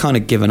I'd kind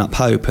of given up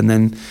hope. And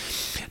then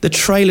the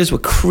trailers were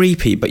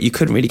creepy, but you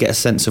couldn't really get a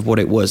sense of what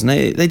it was. And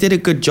they did a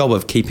good job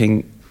of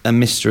keeping a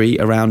mystery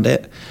around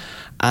it.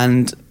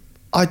 And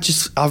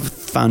I've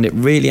found it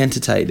really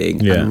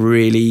entertaining and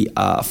really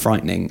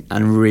frightening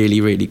and really,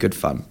 really good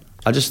fun.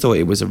 I just thought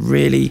it was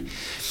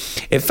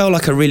it felt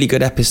like a really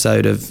good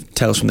episode of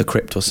Tales from the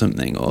Crypt or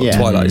something, or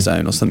Twilight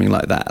Zone or something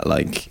like that.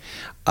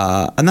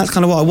 And that's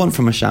kind of what I want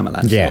from a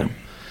Shyamalan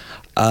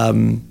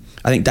film.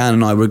 I think Dan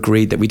and I were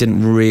agreed that we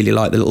didn't really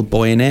like the little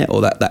boy in it,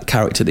 or that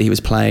character that he was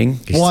playing.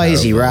 Why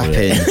is he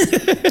rapping?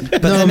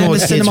 But then in the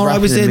cinema I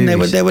was in, there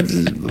were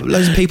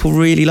loads of people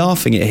really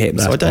laughing at him.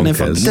 So I don't know if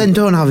then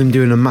don't have him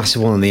doing a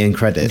massive one on the end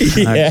credits.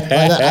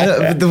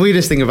 The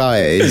weirdest thing about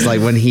it is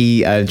like when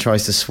he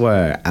tries to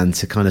swear and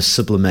to kind of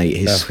sublimate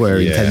his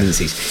swearing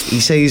tendencies. He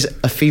says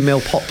a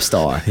female pop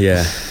star.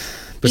 Yeah.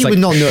 But you would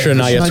not know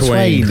Shania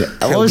Twain.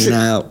 Kill me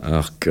now.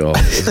 Oh God,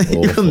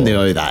 you wouldn't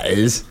know who that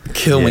is.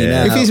 Kill me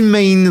now. If his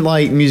main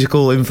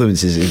musical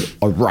influences is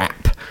a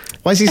rap,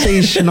 why is he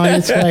saying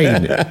Shania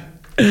Twain?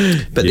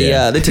 But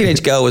the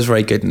teenage girl was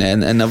very good in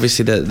it, and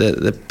obviously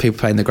the people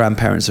playing the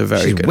grandparents are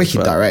very good.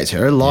 Wicked director.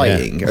 Her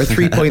lighting, her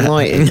 3-point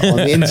lighting on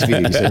the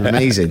interviews are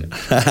amazing.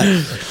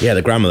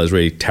 The grandmother's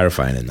really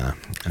terrifying in that.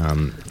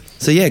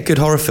 So good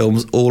horror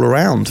films all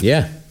around.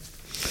 Yeah.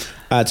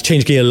 To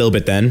change gear a little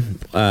bit then,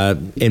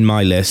 in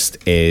my list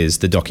is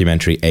the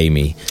documentary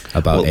Amy,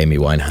 about Amy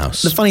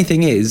Winehouse. The funny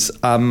thing is,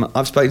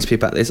 I've spoken to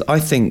people about this, I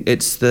think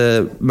it's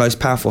the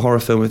most powerful horror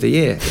film of the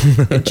year.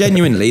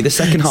 Genuinely, the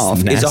second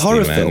half is a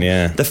horror film.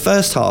 Yeah. The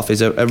first half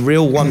is a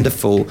real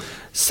wonderful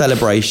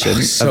celebration.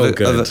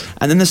 Good.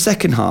 And then the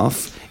second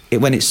half,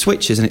 when it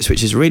switches, and it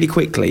switches really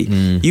quickly,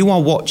 you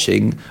are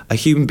watching a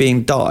human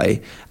being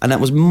die, and that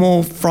was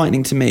more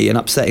frightening to me and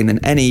upsetting than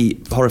any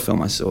horror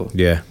film I saw.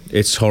 Yeah,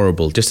 it's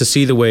horrible. Just to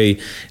see the way,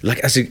 like,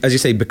 as you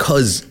say,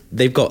 because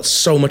they've got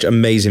so much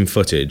amazing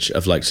footage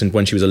of, like, since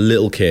when she was a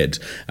little kid,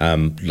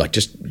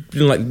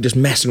 just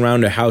messing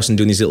around her house and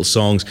doing these little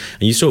songs,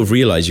 and you sort of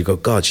realise, you go,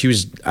 God, she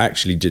was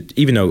actually,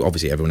 even though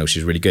obviously everyone knows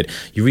she's really good,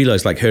 you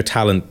realise, like, her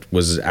talent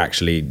was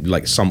actually,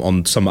 like,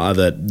 on some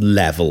other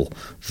level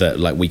that,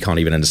 like, we can't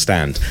even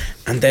understand.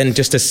 And then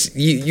just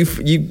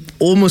you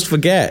almost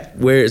forget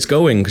where it's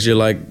going, because you're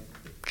like,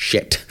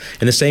 shit.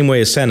 In the same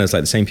way as Senna's,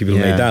 like, the same people who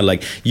made that,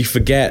 like, you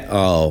forget,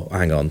 oh,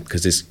 hang on,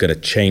 because it's going to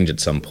change at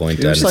some point.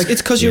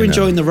 It's because you're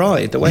enjoying the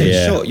ride, the way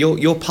it's shot.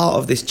 You're part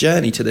of this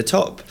journey to the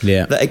top.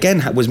 Yeah. That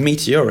again was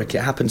meteoric.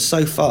 It happened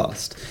so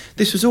fast.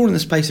 This was all in the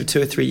space of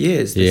 2 or 3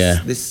 years.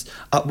 This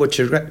upward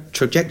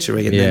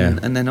trajectory,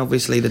 and then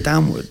obviously the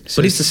downward.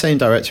 But it's the same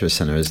director as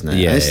Senna, isn't it?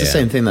 Yeah, and it's the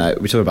same thing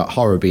that we talk about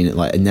horror being,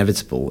 like,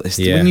 inevitable. It's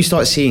when you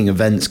start seeing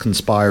events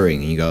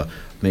conspiring, and you go,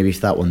 maybe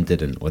if that one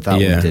didn't, or that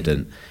one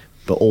didn't.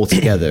 But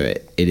altogether,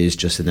 it is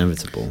just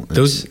inevitable.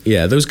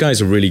 Those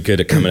guys are really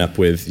good at coming up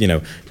with,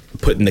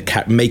 putting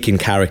making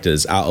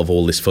characters out of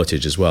all this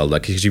footage as well.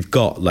 Like, because you've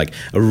got, like,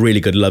 a really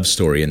good love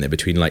story in there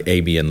between, like,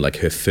 Amy and, like,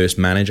 her first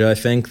manager, I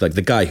think, like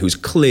the guy who's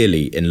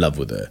clearly in love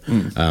with her.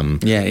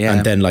 And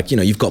then, like,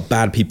 you've got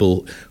bad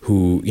people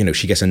who,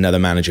 she gets another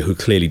manager who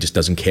clearly just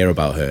doesn't care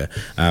about her.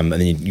 And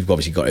then you've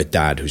obviously got her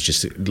dad, who's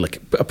just,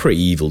 like, a pretty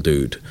evil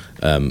dude.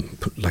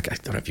 Like, I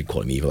don't know if you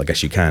call him evil, I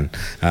guess you can.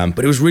 But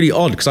it was really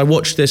odd, because I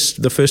watched this,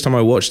 the first time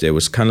I watched it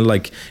was kind of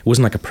like, it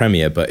wasn't like a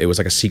premiere, but it was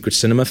like a secret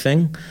cinema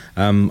thing.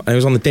 And it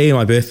was on the day of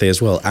my birthday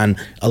as well, and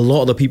a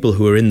lot of the people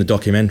who were in the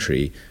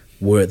documentary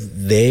were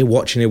there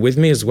watching it with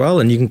me as well.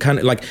 And you can kind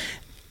of, like,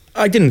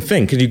 I didn't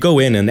think, because you go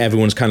in and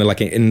everyone's kind of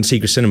like in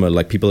secret cinema,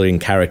 like, people are in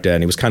character,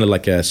 and it was kind of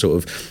like a sort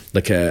of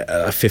like a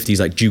 50s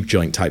like juke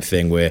joint type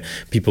thing, where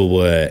people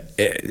were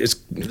it's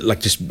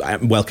like just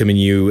welcoming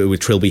you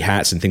with trilby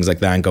hats and things like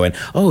that, and going,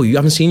 oh, you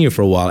haven't seen you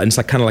for a while, and it's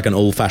like kind of like an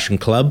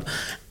old-fashioned club.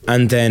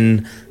 And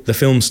then the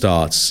film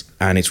starts,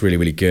 and it's really,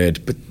 really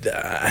good. But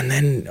and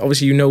then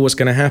obviously what's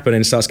going to happen,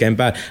 and it starts getting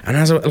bad. And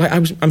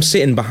I'm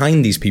sitting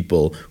behind these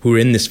people who are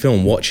in this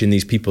film, watching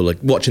these people, like,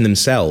 watching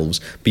themselves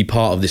be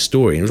part of this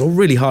story. And it was a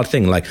really hard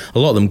thing. Like, a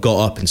lot of them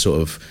got up and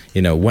sort of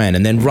went,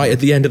 and then right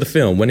at the end of the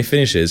film, when it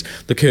finishes,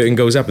 the curtain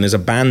goes up and there's a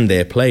band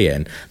there playing.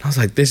 And I was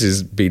like, this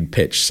is being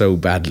pitched so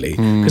badly,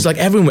 because like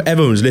everyone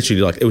was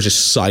literally like, it was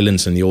just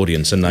silence in the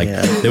audience, and like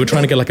they were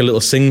trying to get like a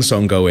little sing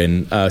song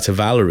going to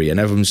Valerie, and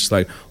everyone's just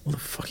like, what the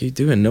fuck are you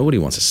doing? Nobody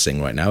wants to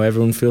sing right now.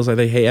 Everyone feels like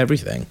they hate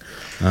everything.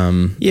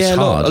 It's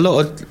hard. A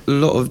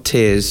lot of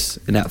tears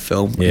in that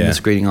film, in the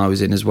screening I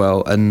was in as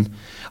well. And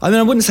I mean,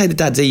 I wouldn't say the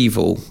dad's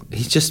evil.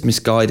 He's just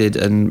misguided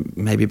and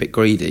maybe a bit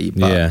greedy.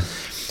 But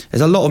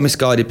there's a lot of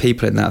misguided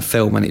people in that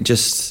film, and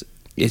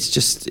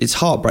it's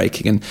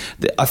heartbreaking. And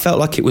I felt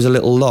like it was a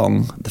little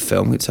long, the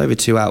film. It's over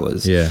 2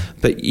 hours. Yeah.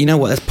 But you know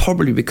what? That's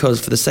probably because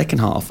for the second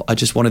half, I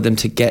just wanted them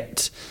to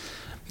get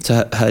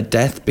to her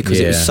death, because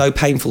it was so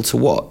painful to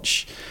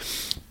watch.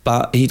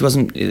 But he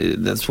wasn't,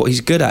 that's what he's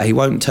good at. He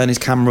won't turn his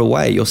camera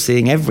away. You're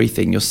seeing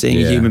everything. You're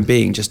seeing a human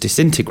being just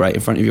disintegrate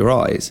in front of your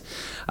eyes.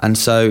 And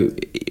so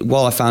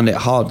while I found it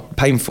hard,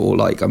 painful,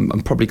 like I'm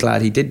probably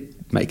glad he did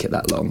make it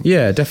that long.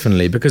 Yeah,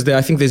 definitely. Because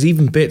I think there's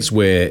even bits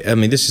where, I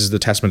mean, this is the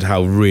testament to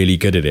how really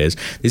good it is.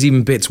 There's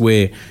even bits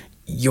where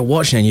you're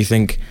watching and you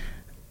think,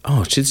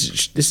 oh,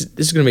 this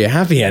is going to be a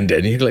happy ending.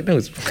 And you're like, no,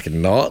 it's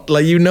fucking not.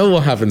 Like,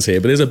 what happens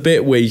here. But there's a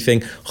bit where you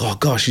think, oh,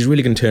 gosh, she's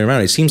really going to turn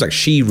around. It seems like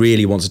she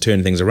really wants to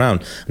turn things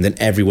around. And then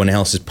everyone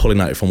else is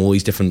pulling at it from all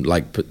these different,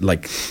 like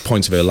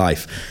points of her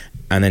life.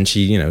 And then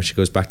she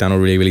goes back down a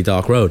really, really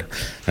dark road.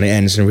 And it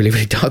ends in a really,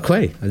 really dark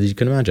way, as you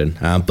can imagine.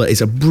 But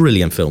it's a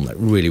brilliant film, like,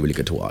 really, really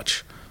good to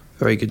watch.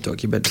 Very good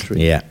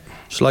documentary. Yeah.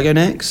 Shall I go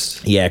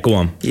next? Yeah, go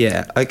on.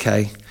 Yeah,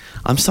 okay.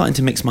 I'm starting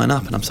to mix mine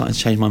up, and I'm starting to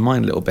change my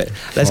mind a little bit.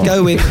 Let's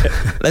go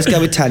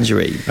with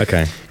Tangerine.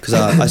 Okay. Because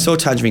I saw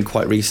Tangerine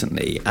quite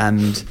recently,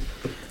 and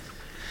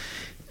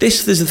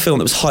this is a film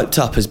that was hyped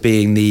up as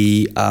being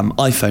the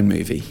iPhone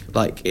movie.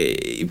 Like,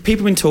 people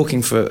have been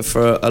talking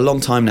for a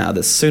long time now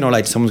that sooner or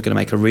later someone's going to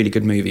make a really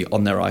good movie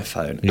on their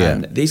iPhone. Yeah.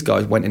 And these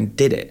guys went and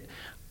did it.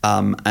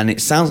 And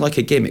it sounds like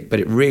a gimmick, but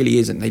it really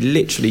isn't. They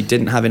literally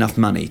didn't have enough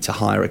money to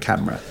hire a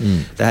camera.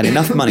 They had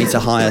enough money to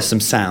hire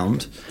some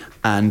sound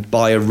and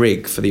buy a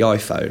rig for the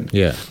iPhone.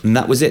 Yeah. And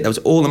that was it. That was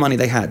all the money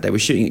they had. They were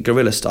shooting it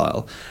guerrilla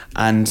style.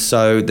 And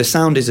so the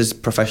sound is as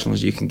professional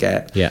as you can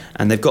get. Yeah.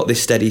 And they've got this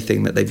steady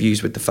thing that they've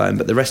used with the phone,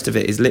 but the rest of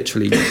it is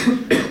literally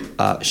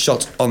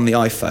shot on the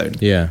iPhone.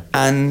 Yeah.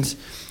 And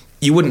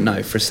you wouldn't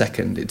know for a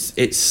second.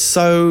 It's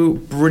so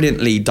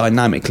brilliantly,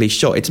 dynamically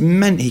shot. It's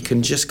meant he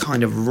can just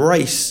kind of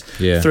race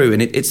through.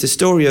 And it's the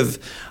story of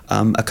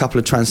a couple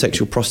of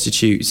transsexual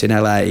prostitutes in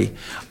LA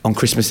on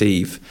Christmas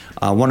Eve.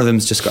 One of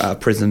them's just got out of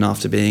prison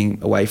after being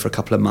away for a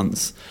couple of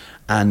months,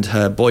 and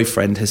her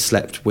boyfriend has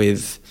slept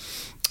with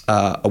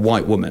a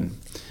white woman,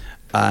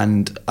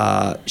 and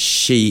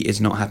she is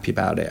not happy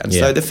about it. And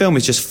so the film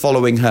is just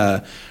following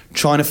her,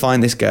 trying to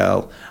find this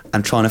girl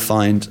and trying to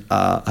find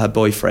her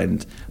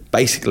boyfriend,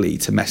 basically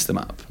to mess them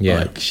up.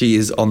 Like, she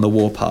is on the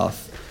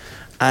warpath,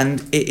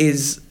 and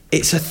it's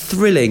a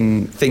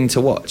thrilling thing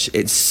to watch.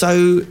 It's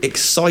so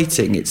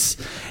exciting.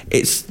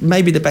 It's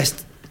maybe the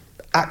best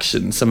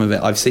action, some of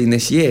it I've seen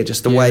this year.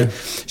 Just the way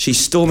she's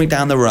storming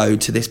down the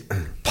road to this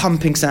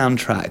pumping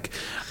soundtrack,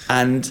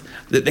 and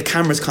the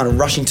camera's kind of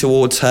rushing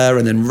towards her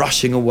and then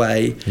rushing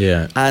away.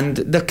 And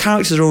the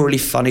characters are all really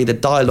funny. The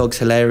dialogue's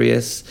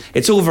hilarious.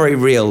 It's all very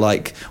real.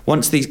 Like,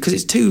 once because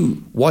it's two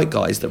white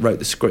guys that wrote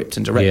the script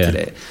and directed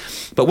it,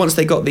 but once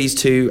they got these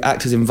two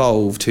actors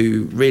involved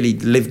who really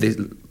live this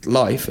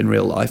life in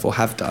real life, or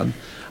have done,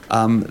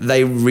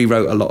 they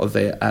rewrote a lot of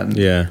it, and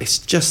it's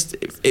just,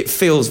 it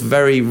feels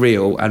very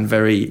real and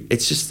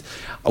it's just,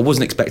 I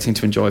wasn't expecting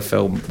to enjoy a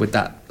film with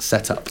that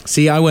setup.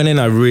 See, I went in,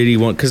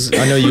 because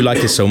I know you like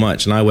it so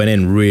much, and I went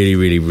in really,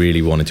 really,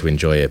 really wanted to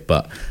enjoy it,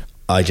 but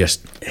I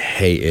just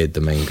hated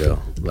the main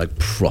girl, like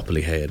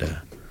properly hated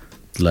her.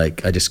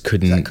 Like, I just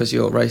couldn't. Is that because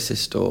you're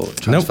racist or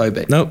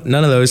transphobic? Nope,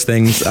 none of those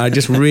things. I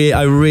just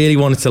I really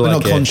wanted to like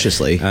not it. Not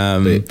consciously,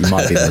 but it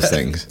might be those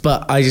things.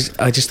 But I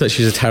just thought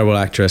she was a terrible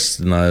actress,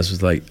 and I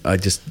was like, I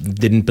just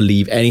didn't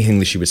believe anything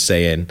that she was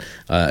saying.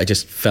 I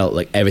just felt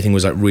like everything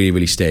was like really,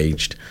 really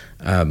staged,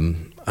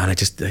 and I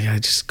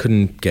just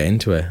couldn't get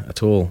into it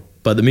at all.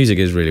 But the music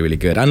is really, really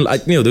good. And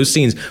those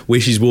scenes where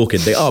she's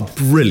walking, they are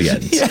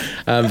brilliant.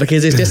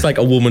 Because it's just like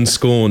a woman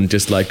scorned,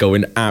 just like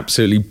going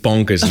absolutely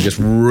bonkers and just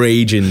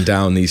raging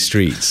down these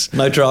streets.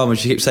 No drama.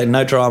 She keeps saying,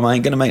 no drama, I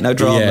ain't going to make no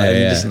drama. And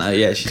you just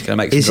know, she's going to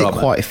make some drama. Is it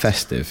quite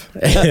festive?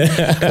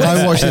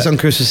 I watched this on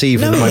Christmas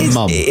Eve with my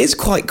mum. It is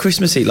quite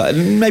Christmassy. Like,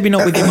 maybe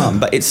not with your mum,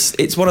 but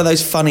it's one of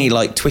those funny,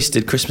 like,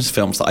 twisted Christmas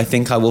films that I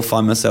think I will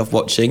find myself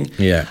watching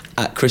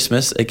at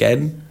Christmas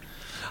again.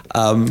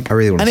 I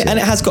really want to see it. And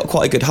it has got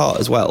quite a good heart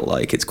as well.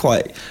 Like, it's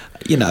quite,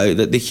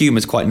 the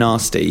humour's quite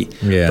nasty.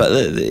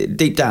 But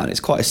deep down,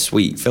 it's quite a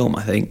sweet film,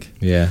 I think.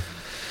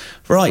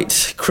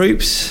 Right,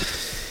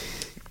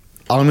 Croops.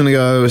 I'm going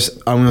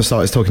to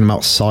start talking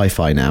about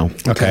sci-fi now.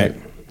 Okay.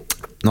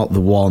 Not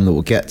the one that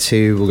we'll get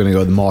to. We're going to go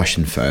with The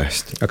Martian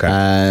first. Okay.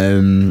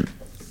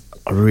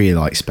 I really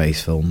like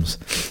space films.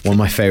 One of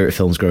my favourite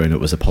films growing up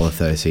was Apollo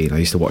 13. I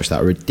used to watch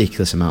that a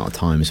ridiculous amount of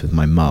times with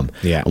my mum.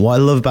 And what I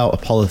love about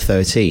Apollo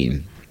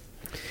 13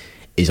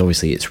 is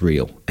obviously it's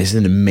real. It's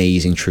an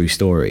amazing true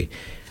story.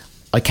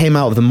 I came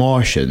out of The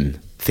Martian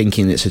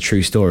thinking it's a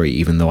true story,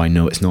 even though I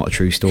know it's not a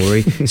true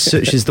story.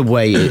 Such is the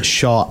way it's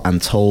shot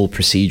and told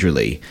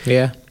procedurally.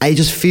 It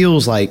just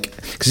feels like,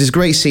 because there's a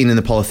great scene in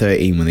Apollo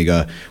 13 when they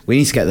go, we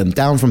need to get them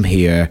down from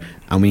here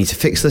and we need to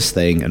fix this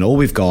thing, and all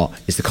we've got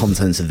is the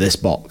contents of this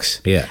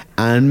box.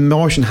 And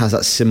Martian has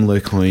that similar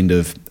kind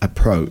of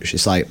approach.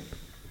 It's like,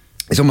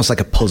 it's almost like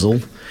a puzzle.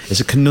 It's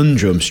a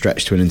conundrum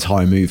stretched to an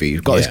entire movie.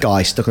 You've got this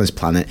guy stuck on this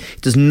planet. He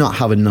does not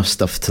have enough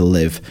stuff to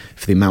live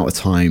for the amount of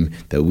time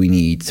that we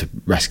need to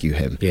rescue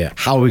him.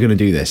 How are we going to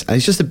do this? And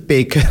it's just a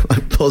big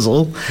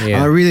puzzle. And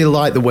I really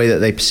like the way that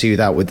they pursue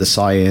that with the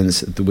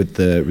science, with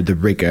the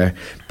rigor.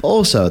 But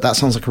also, that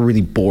sounds like a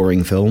really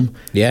boring film.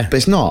 But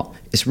it's not.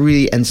 It's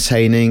really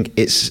entertaining.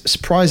 It's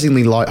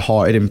surprisingly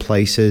light-hearted in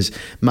places.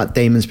 Matt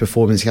Damon's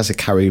performance, he has to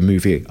carry a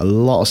movie, a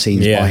lot of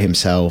scenes by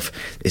himself.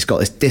 It's got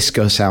this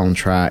disco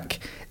soundtrack.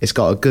 It's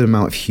got a good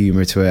amount of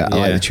humour to it. I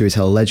like the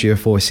Chiwetel Ejiofor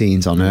 4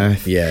 scenes on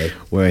Earth,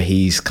 where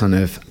he's kind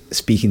of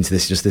speaking to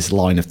this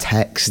line of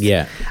text.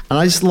 And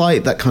I just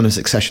like that kind of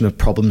succession of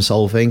problem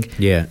solving.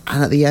 And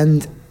at the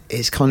end,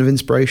 it's kind of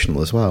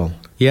inspirational as well.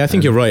 I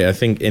think you're right. I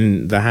think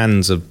in the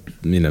hands of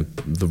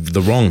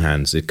the wrong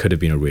hands, it could have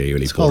been a really,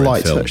 really boring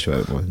light film. Touch to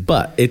it,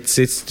 but it's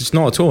just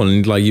not at all.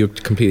 And like, you're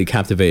completely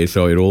captivated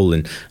throughout it all.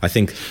 And I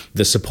think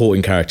the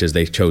supporting characters,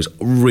 they chose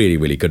really,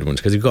 really good ones,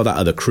 because you've got that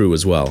other crew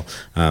as well,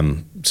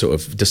 sort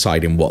of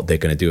deciding what they're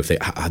going to do.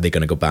 Are they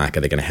going to go back?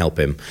 Are they going to help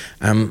him?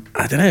 I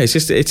don't know. It's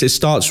just it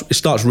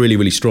starts really,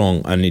 really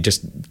strong, and it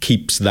just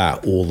keeps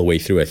that all the way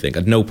through. I think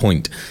at no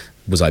point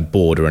was I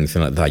bored or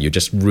anything like that. You're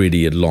just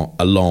really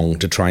along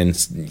to try, and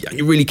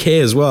you really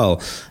care as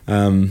well.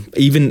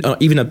 Even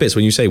at bits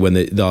when you say when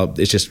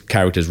it's just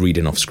characters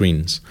reading off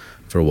screens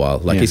for a while.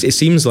 Like it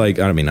seems like,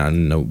 I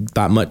don't know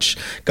that much,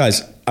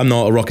 guys. I'm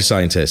not a rocket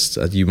scientist,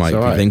 as you might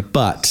think,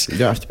 but you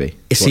don't have to be.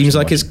 It seems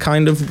like it's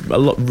kind of a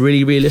lot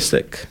really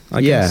realistic.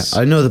 I guess.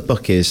 I know the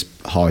book is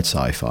hard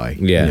sci-fi.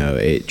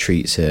 It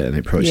treats it and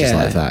approaches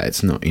like that.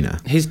 It's not,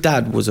 His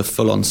dad was a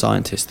full-on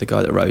scientist, the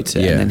guy that wrote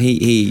it, and then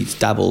he's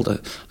dabbled. I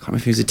can't remember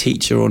if he was a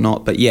teacher or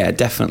not, but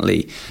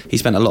definitely he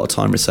spent a lot of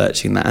time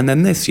researching that. And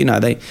then this,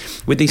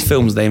 with these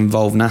films, they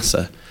involve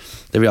NASA.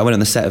 I went on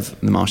the set of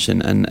The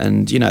Martian,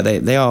 and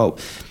they are,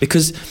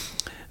 because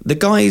the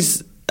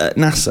guys at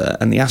NASA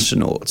and the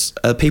astronauts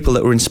are people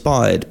that were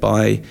inspired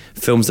by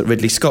films that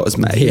Ridley Scott has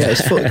made. Yeah,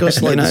 it's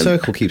like the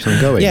circle keeps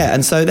on going. Yeah,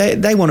 and so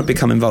they want to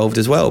become involved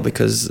as well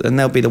and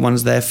they'll be the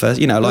ones there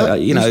first.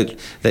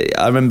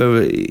 I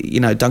remember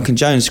Duncan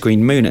Jones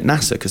screened Moon at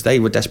NASA because they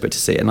were desperate to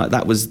see it, and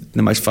that was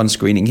the most fun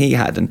screening he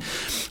had. And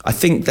I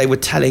think they were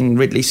telling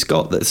Ridley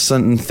Scott that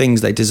certain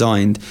things they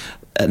designed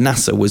at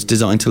NASA was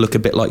designed to look a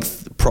bit like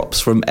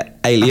props from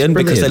Alien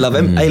because they love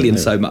Alien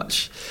so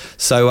much.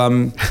 So I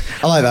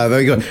like that.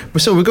 There you go.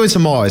 So we're going to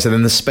Mars, and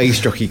then the space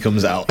jockey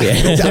comes out.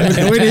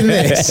 I'm winning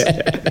this.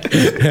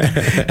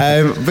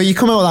 But you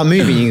come out with that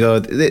movie, and you go,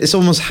 it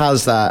almost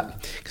has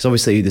that, because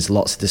obviously there's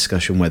lots of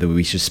discussion whether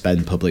we should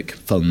spend public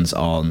funds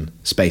on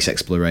space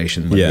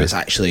exploration, whether it's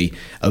actually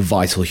a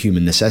vital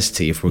human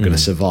necessity if we're going to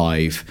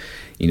survive,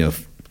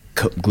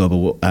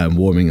 global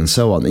warming and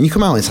so on. And you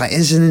come out and it's like,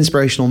 it's an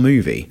inspirational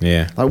movie.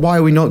 Yeah. Like, why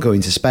are we not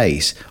going to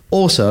space?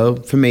 Also,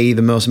 for me,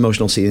 the most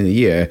emotional scene of the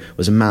year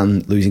was a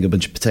man losing a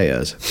bunch of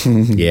potatoes.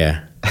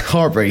 Yeah.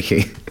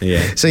 Heartbreaking.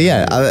 Yeah. So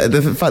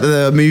the fact that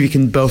the movie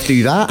can both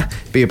do that,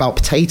 be about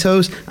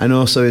potatoes, and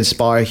also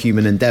inspire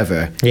human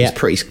endeavour is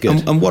pretty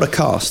good. And what a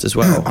cast as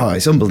well. Oh,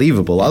 it's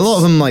unbelievable. A lot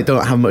of them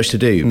don't have much to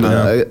do,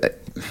 but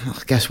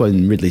I guess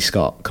when Ridley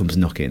Scott comes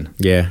knocking.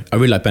 Yeah. I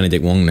really like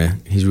Benedict Wong there.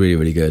 He's really,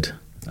 really good.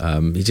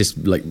 He's just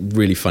like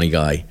really funny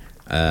guy,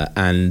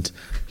 and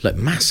like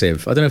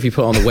massive. I don't know if he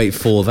put on the weight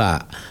for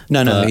that.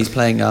 No, he's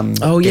playing. He's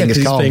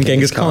playing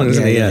Genghis Khan,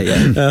 isn't he?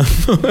 Yeah.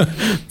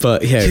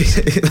 But yeah,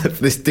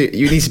 this dude,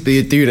 you need to be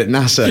a dude at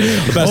NASA.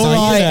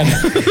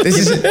 This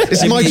is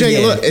my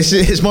look,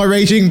 it's my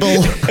raging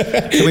bull.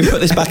 Can we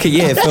put this back a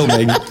year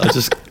filming? I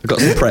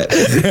got some prep.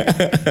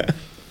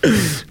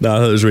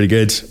 No, that was really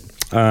good.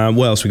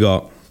 What else we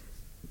got?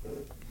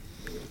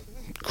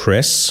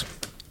 Chris.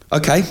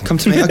 Okay, come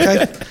to me.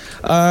 Okay,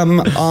 I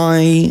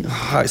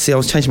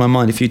was changing my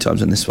mind a few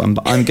times on this one,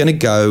 but I'm going to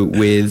go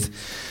with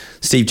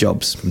Steve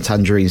Jobs. From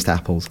tangerines to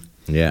apples.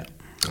 Yeah,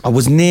 I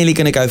was nearly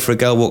going to go for A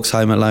Girl Walks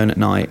Home Alone at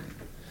Night.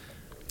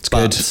 It's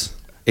good.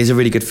 It's a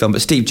really good film,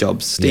 but Steve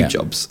Jobs,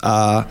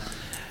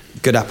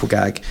 good apple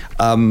gag.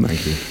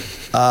 Thank you.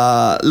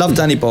 Love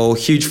Danny Boyle,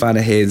 huge fan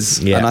of his,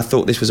 and I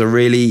thought this was a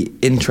really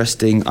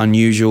interesting,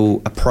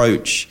 unusual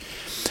approach.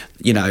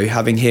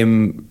 Having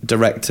him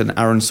direct an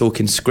Aaron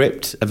Sorkin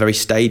script, a very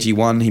stagey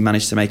one, he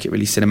managed to make it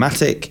really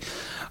cinematic.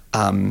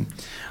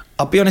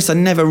 I'll be honest, I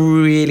never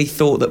really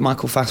thought that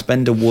Michael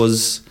Fassbender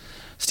was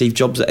Steve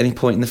Jobs at any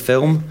point in the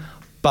film,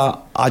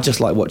 but I just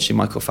like watching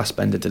Michael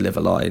Fassbender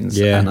deliver lines,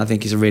 and I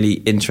think he's a really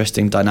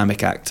interesting,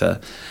 dynamic actor.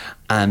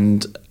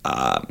 And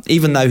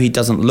even though he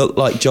doesn't look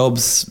like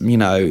Jobs,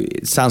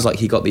 it sounds like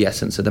he got the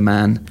essence of the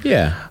man.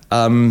 Yeah.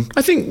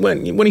 I think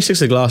when he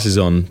sticks the glasses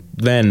on,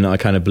 then I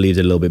kind of believed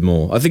it a little bit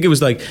more. I think it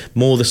was like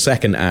more the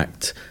second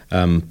act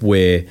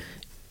where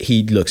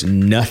he looks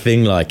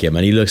nothing like him,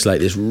 and he looks like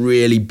this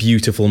really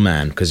beautiful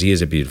man, because he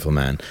is a beautiful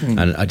man.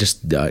 And I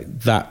just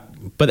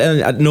but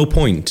at no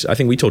point, I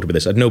think we talked about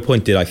this, at no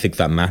point did I think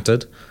that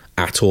mattered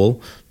at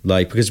all.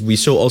 Like, because we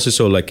also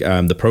saw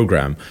The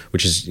Program,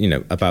 which is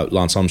about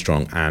Lance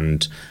Armstrong,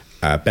 and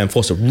Ben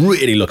Foster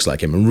really looks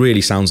like him and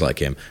really sounds like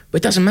him,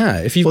 but it doesn't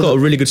matter if you've got a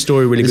really good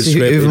story, really good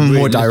script. Even really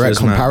more direct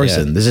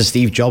comparison. Yeah. There's a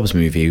Steve Jobs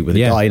movie with a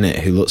guy in it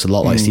who looks a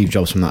lot like Steve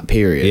Jobs from that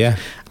period. Yeah,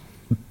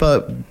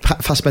 but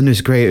Fassbender is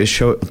great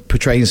at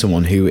portraying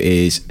someone who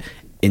is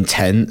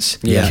intense,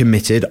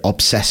 committed,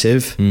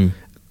 obsessive,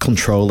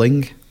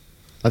 controlling.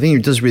 I think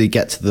it does really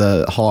get to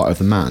the heart of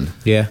the man.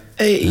 Yeah.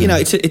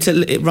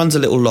 It runs a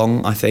little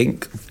long, I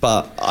think,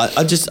 but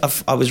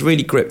I was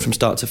really gripped from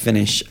start to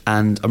finish,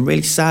 and I'm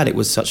really sad it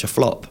was such a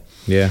flop.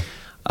 Yeah.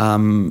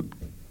 And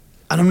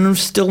I'm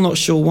still not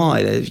sure why.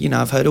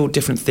 I've heard all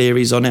different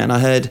theories on it, and I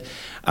heard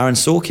Aaron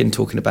Sorkin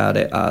talking about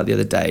it the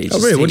other day. Oh,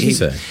 really? What did he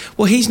say?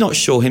 Well, he's not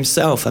sure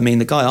himself. I mean,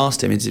 the guy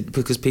asked him, is it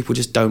because people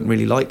just don't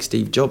really like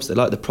Steve Jobs? They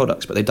like the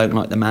products, but they don't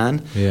like the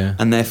man. Yeah.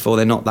 And therefore,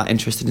 they're not that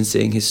interested in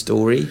seeing his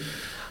story.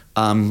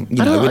 Did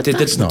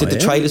the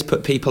trailers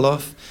put people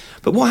off?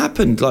 But what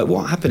happened?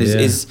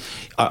 Is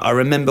I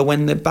remember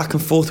when the back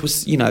and forth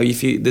was, the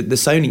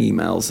Sony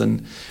emails,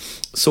 and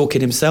Sorkin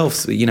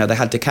himself, they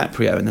had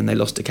DiCaprio, and then they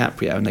lost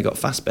DiCaprio and they got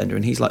Fassbender,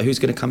 and he's like, who's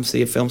going to come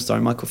see a film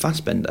starring Michael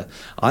Fassbender?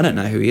 I don't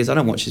know who he is. I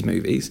don't watch his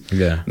movies.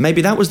 Yeah.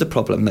 Maybe that was the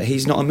problem, that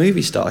he's not a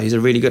movie star. He's a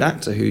really good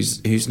actor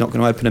who's not going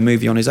to open a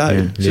movie on his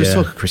own. Yeah. So let's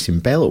talk of Christian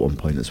Bale at one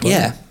point as well.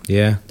 Yeah.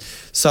 Yeah.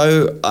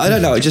 So I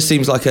don't know. It just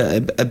seems like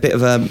a bit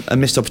of a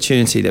missed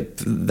opportunity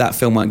that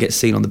film won't get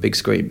seen on the big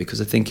screen,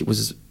 because I think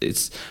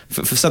it's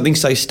for something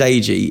so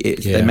stagey.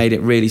 They made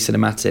it really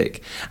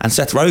cinematic. And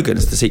Seth Rogen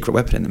is the secret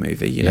weapon in the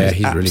movie.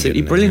 He's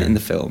absolutely brilliant in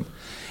the film.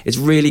 It's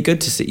really good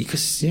to see,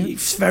 because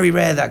it's very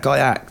rare that guy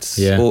acts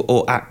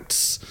or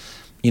acts,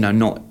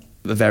 not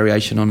a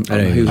variation on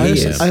who he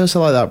is. I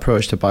also like that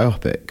approach to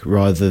biopic,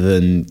 rather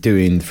than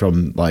doing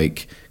from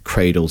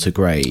cradle to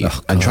grave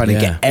and trying to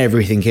get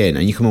everything in,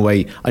 and you come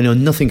away, I know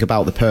nothing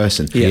about the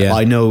person, but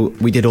I know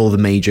we did all the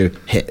major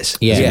hits,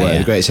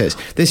 the greatest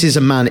hits. This is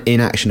a man in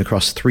action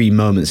across 3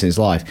 moments in his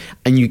life,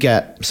 and you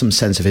get some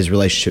sense of his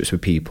relationships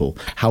with people,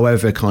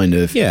 however kind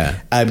of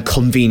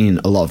convenient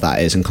a lot of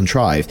that is and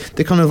contrived.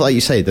 They're kind of, like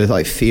you say, they're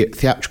like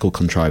theatrical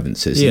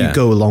contrivances. You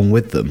go along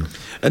with them.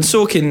 And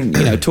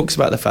Sorkin, talks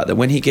about the fact that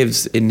when he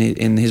gives in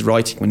his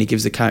writing, when he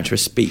gives the character a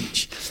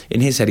speech,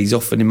 in his head he's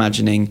often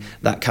imagining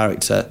that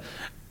character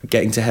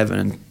getting to heaven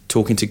and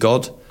talking to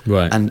God,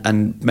 right,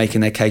 and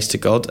making their case to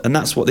God. And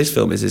that's what this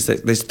film is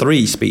that there's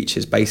 3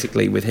 speeches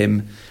basically with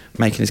him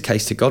making his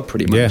case to God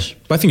pretty much. Yeah,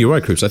 but I think you're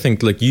right, Cruz. I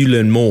think like you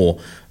learn more.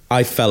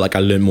 I felt like I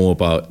learned more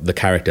about the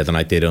character than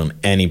I did on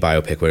any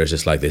biopic where it's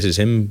just like, this is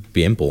him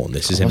being born,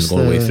 this is him going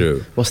all the way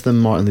through. What's the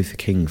Martin Luther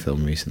King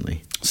film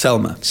recently?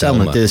 Selma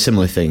did a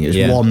similar thing. It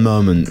was one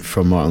moment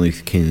from Martin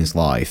Luther King's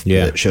life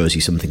that shows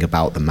you something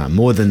about the man,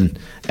 more than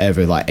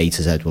ever like A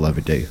to Z will ever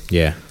do.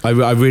 Yeah, I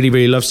really,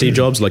 really love Steve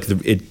Jobs. Like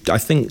I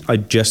think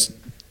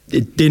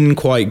it didn't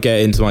quite get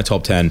into my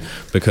top 10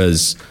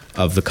 because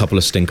of the couple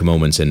of stinker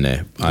moments in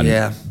there.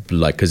 And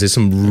because there's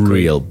some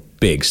real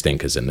big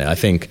stinkers in there. I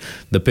think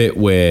the bit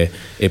where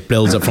it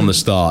builds up from the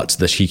start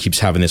that she keeps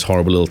having this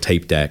horrible little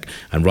tape deck,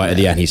 and right at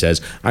the end he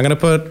says, I'm going to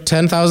put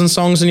 10,000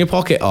 songs in your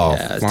pocket. Oh,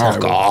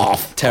 fuck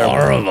off. Terrible.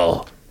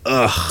 Horrible.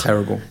 Ugh.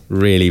 Terrible.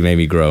 Really made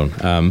me groan.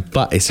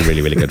 But it's a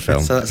really, really good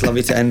film. So that's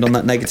lovely to end on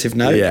that negative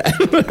note. Yeah.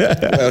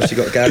 What else you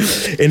got,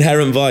 Gav?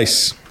 Inherent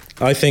Vice.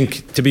 I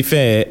think, to be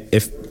fair,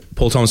 if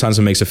Paul Thomas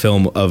Anderson makes a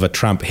film of a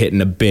tramp hitting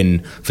a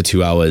bin for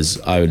 2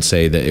 hours, I would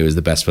say that it was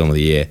the best film of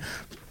the year.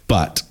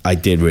 But I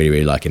did really,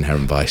 really like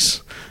Inherent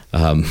Vice.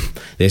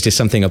 There's just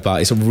something about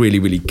it's a really,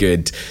 really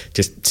good,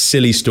 just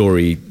silly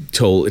story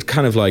told. It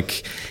kind of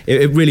like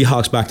it really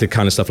harks back to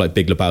kind of stuff like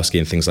Big Lebowski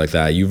and things like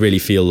that. You really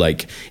feel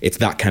like it's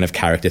that kind of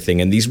character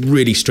thing, and these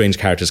really strange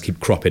characters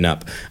keep cropping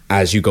up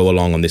as you go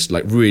along on this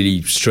like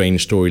really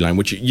strange storyline,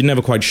 which you're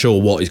never quite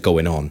sure what is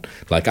going on.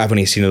 Like I've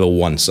only seen it all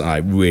once, and I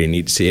really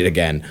need to see it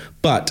again.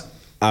 But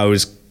I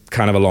was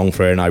kind of along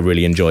for it, and I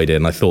really enjoyed it,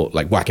 and I thought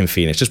like Joaquin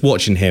Phoenix, just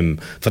watching him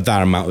for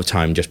that amount of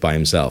time just by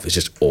himself is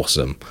just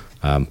awesome.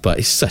 But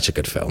it's such a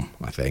good film,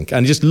 I think,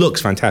 and it just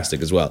looks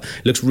fantastic as well.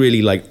 It looks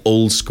really like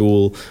old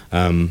school,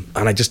 and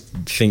I just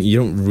think you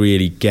don't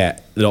really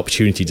get the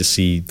opportunity to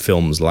see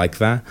films like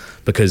that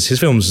because his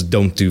films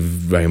don't do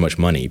very much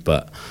money,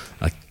 but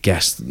I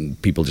guess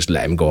people just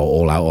let him go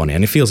all out on it,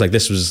 and it feels like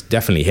this was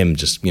definitely him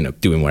just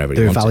doing whatever he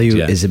wanted. Their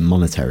value isn't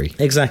monetary.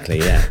 Exactly,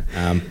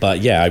 yeah.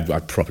 But yeah, I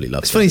probably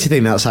love it. It's funny to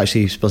think that's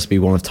actually supposed to be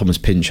one of Thomas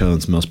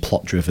Pynchon's most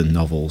plot-driven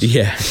novels.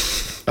 Yeah.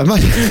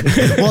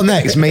 What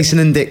next? Mason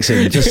and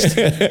Dixon, just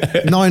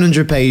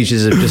 900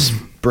 pages of just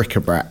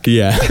bric-a-brac.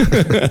 Yeah.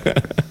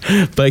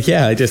 But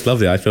yeah, I just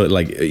loved it. I felt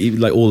like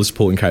all the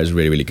supporting characters were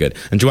really, really good,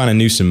 and Joanna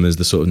Newsom as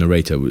the sort of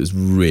narrator was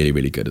really,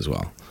 really good as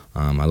well.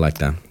 I like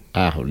that.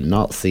 I have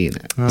not seen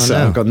it, so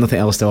I've got nothing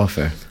else to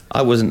offer.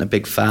 I wasn't a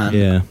big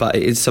fan, but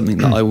it is something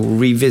that I will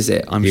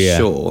revisit, I'm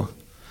sure.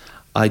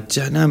 I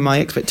don't know, my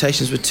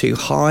expectations were too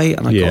high,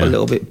 and I got a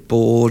little bit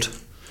bored.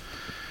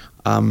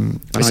 And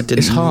I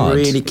didn't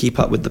really keep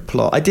up with the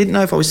plot. I didn't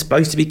know if I was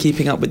supposed to be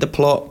keeping up with the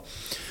plot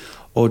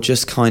or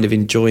just kind of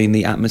enjoying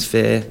the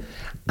atmosphere.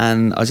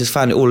 And I just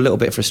found it all a little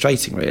bit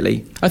frustrating,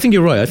 really. I think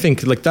you're right. I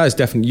think like that is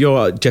definitely,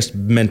 you're just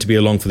meant to be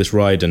along for this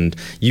ride, and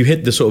you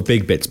hit the sort of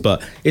big bits,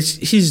 but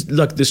he's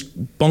like this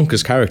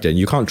bonkers character, and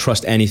you can't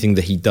trust anything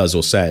that he does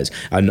or says.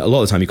 And a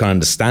lot of the time you can't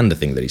understand the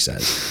thing that he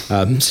says.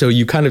 So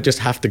you kind of just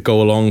have to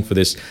go along for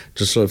this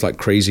just sort of like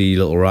crazy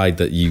little ride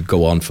that you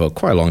go on for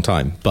quite a long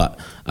time. But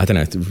I don't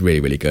know, it's really,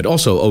 really good.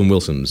 Also, Owen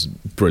Wilson's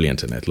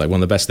brilliant in it. Like one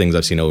of the best things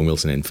I've seen Owen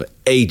Wilson in for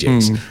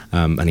ages.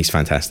 And he's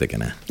fantastic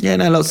in it. Yeah,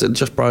 no, lots of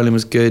Josh Brolin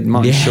was good.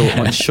 Martin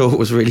Short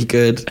was really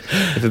good.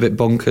 If a bit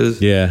bonkers.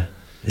 Yeah.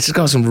 It's just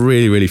got some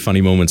really, really funny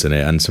moments in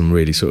it, and some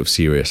really sort of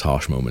serious,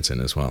 harsh moments in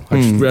it as well. I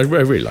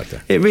really liked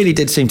it. It really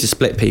did seem to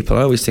split people.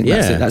 I always think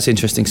that's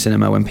interesting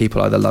cinema, when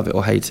people either love it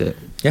or hate it.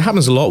 It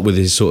happens a lot with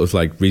his sort of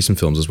like recent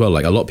films as well.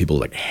 Like a lot of people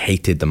like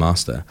hated The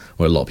Master,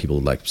 or a lot of people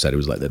like said it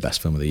was like their best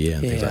film of the year.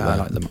 And things like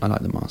that. I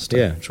like The Master.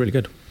 Yeah, it's really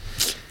good.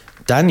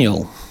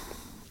 Daniel,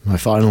 my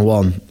final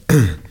one.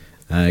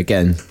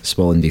 Again,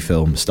 small indie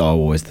film, Star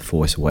Wars: The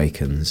Force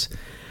Awakens.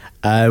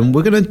 We're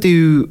not going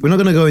to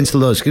go into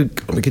loads. We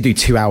could do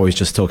 2 hours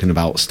just talking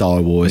about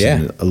Star Wars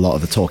and a lot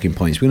of the talking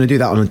points. We're going to do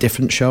that on a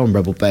different show on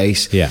Rebel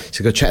Base. Yeah.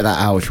 So go check that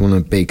out if you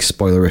want a big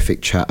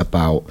spoilerific chat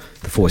about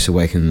The Force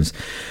Awakens.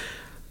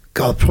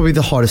 God, probably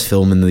the hardest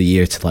film in the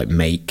year to like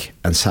make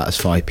and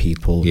satisfy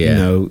people. Yeah. You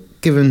know,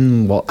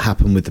 given what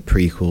happened with the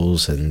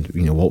prequels and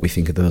what we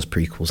think of those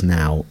prequels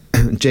now,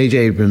 J.J.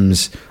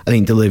 Abrams, I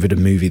think, delivered a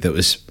movie that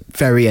was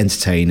very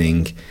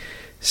entertaining,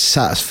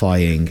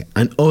 satisfying,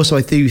 and also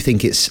I do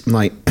think it's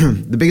like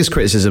the biggest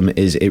criticism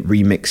is it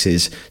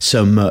remixes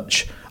so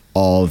much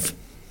of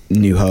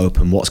New Hope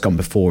and what's gone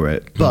before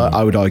it, but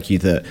I would argue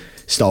that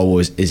Star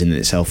Wars isn't in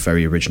itself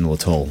very original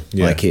at all.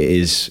 Like it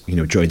is,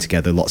 joined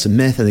together lots of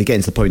myth, and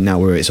again to the point now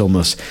where it's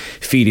almost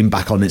feeding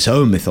back on its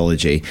own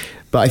mythology.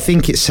 But I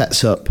think it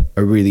sets up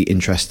a really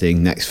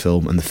interesting next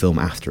film and the film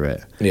after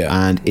it.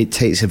 Yeah. And it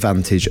takes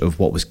advantage of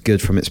what was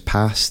good from its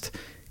past,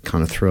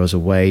 kind of throws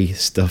away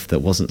stuff that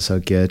wasn't so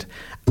good.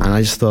 And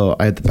I just thought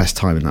I had the best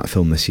time in that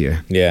film this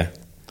year. Yeah.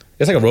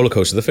 It's like a roller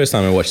coaster. The first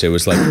time I watched it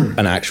was like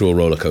an actual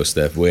roller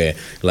coaster where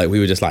like we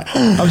were just like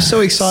I was so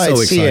excited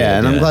to see it,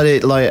 and I'm glad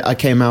it I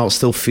came out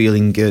still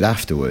feeling good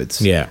afterwards.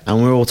 Yeah.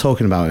 And we were all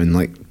talking about it and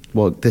like,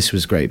 well, this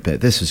was a great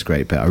bit, this was a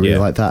great bit. I really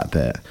like that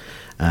bit.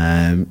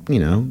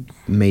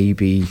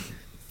 Maybe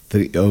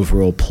the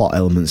overall plot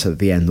elements at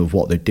the end of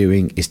what they're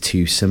doing is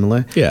too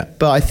similar. Yeah.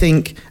 But I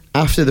think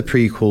after the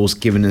prequels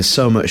giving us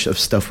so much of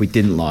stuff we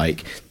didn't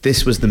like,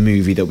 this was the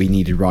movie that we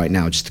needed right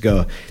now, just to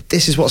go,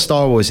 this is what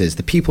Star Wars is.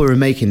 The people who are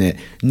making it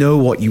know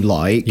what you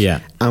like.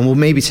 Yeah. And we'll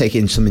maybe take it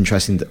in some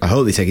interesting, I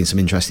hope they take it in some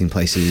interesting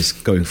places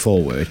going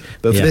forward.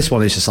 But for this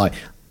one, it's just like,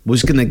 we're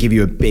just going to give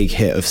you a big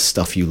hit of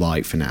stuff you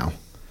like for now.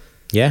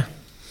 Yeah.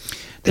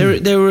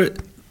 There were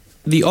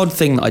the odd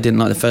thing that I didn't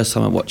like the first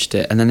time I watched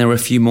it, and then there were a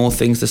few more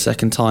things the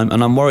second time,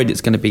 and I'm worried it's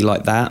going to be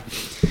like that,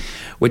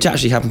 which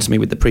actually happened to me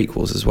with the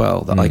prequels as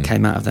well, that I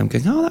came out of them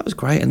going, oh, that was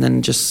great, and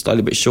then just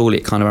slowly but surely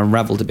it kind of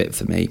unraveled a bit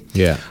for me.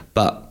 Yeah.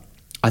 But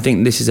I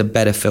think this is a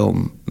better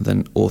film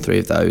than all three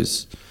of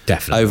those.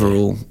 Definitely.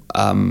 Overall,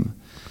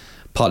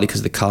 partly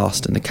because of the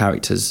cast and the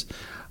characters.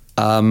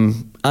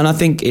 And I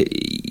think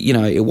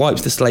it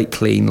wipes the slate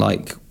clean,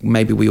 like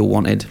maybe we all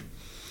wanted,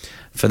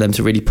 for them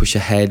to really push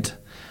ahead.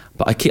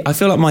 But I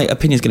feel like my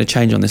opinion's going to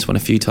change on this one a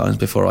few times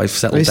before I've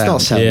settled It's down.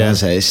 not settled,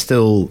 is it? It's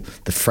still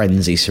the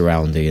frenzy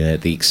surrounding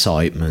it, the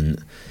excitement.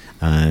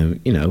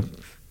 There's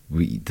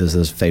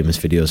those famous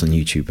videos on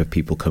YouTube of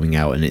people coming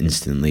out and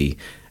instantly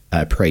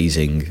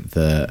praising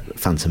the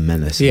Phantom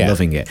Menace and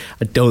loving it.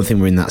 I don't think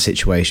we're in that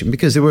situation,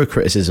 because there were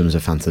criticisms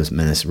of Phantom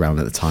Menace around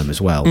at the time as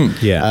well.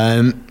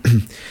 I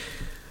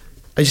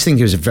just think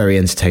it was a very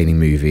entertaining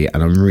movie,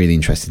 and I'm really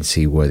interested to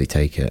see where they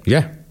take it.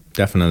 Yeah,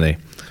 definitely.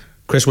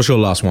 Chris, what's your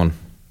last one?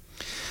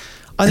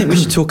 I think we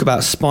should talk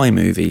about spy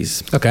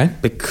movies. Okay.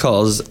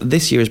 Because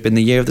this year has been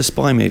the year of the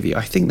spy movie.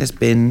 I think there's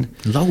been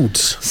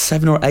loads,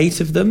 7 or 8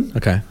 of them.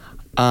 Okay.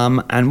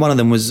 And one of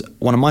them was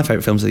one of my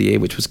favourite films of the year,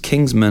 which was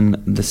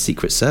Kingsman: The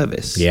Secret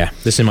Service. Yeah,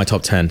 this is in my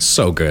top 10.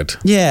 So good.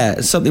 Yeah,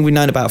 something we've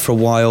known about for a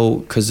while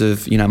because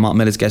of, Mark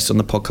Miller's guest on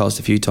the podcast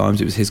a few times.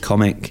 It was his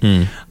comic.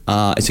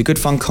 It's a good,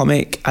 fun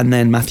comic. And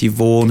then Matthew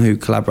Vaughn, who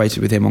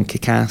collaborated with him on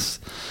Kick-Ass,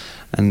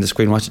 and the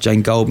screenwriter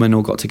Jane Goldman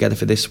all got together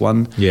for this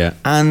one. Yeah.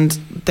 And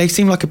they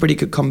seem like a pretty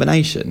good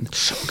combination.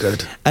 So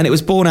good. And it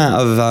was born out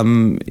of,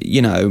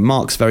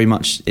 Mark's very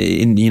much,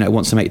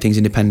 wants to make things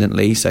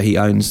independently, so he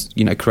owns,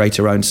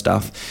 creator-owned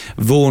stuff.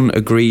 Vaughn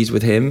agrees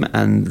with him,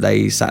 and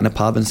they sat in a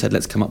pub and said,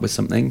 let's come up with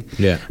something.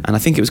 Yeah. And I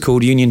think it was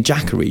called Union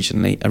Jack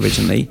originally.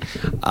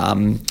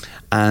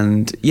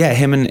 And yeah,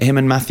 him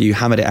and Matthew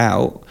hammered it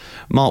out.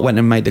 Mark went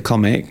and made the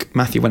comic,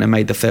 Matthew went and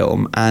made the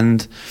film,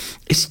 and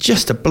it's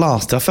just a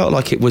blast. I felt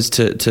like it was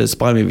to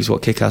spy movies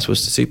what Kick-Ass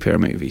was to superhero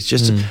movies.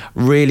 Just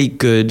really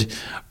good,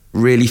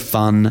 really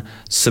fun,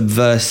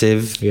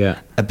 subversive,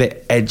 a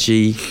bit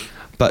edgy,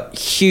 but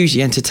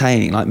hugely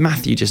entertaining. Like,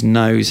 Matthew just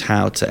knows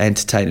how to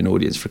entertain an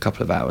audience for a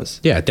couple of hours.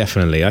 Yeah,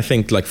 definitely. I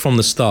think, like, from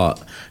the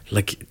start,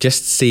 like,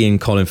 just seeing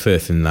Colin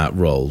Firth in that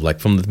role,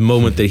 like, from the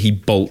moment that he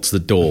bolts the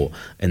door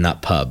in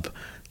that pub,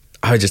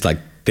 I was just like,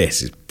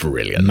 this is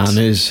brilliant.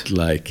 Manners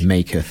like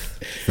maketh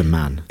the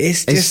man.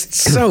 It's just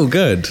so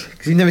good.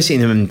 Because you've never seen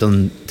him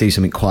do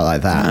something quite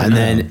like that.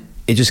 Then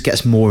it just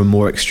gets more and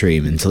more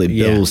extreme until it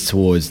builds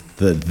towards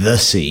the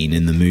scene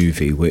in the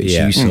movie, which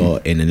you saw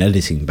in an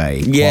editing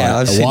bay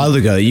a while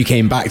ago. You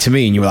came back to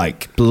me and you were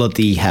like,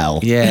 bloody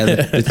hell. Yeah,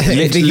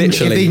 literally. If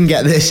they can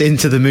get this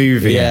into the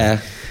movie. Yeah.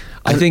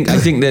 I think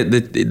that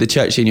the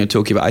church scene you're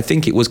talking about, I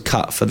think it was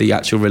cut for the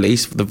actual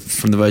release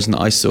from the version that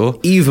I saw.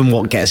 Even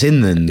what gets in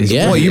then,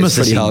 you must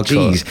have seen.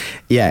 Geez.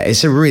 Yeah,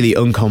 it's a really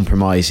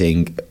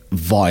uncompromising,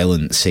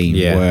 violent scene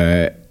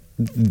where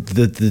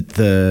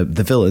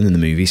the villain in the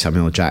movie,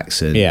 Samuel L.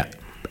 Jackson,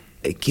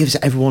 it gives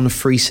everyone a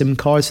free SIM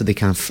card so they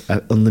can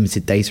have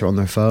unlimited data on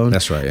their phone.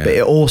 That's right, yeah. But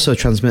it also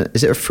transmits,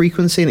 is it a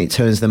frequency? And it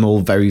turns them all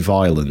very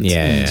violent.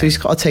 Yeah. So he's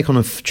got to take on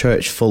a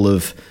church full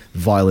of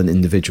violent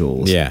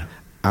individuals. Yeah.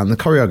 And the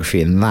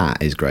choreography in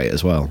that is great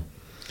as well.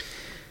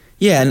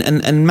 Yeah,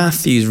 and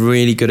Matthew's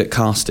really good at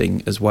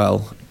casting as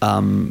well.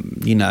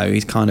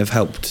 He's kind of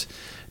helped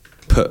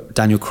put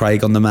Daniel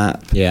Craig on the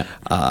map. Yeah.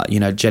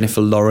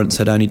 Jennifer Lawrence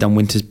had only done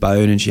Winter's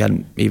Bone, and she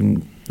hadn't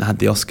even had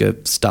the Oscar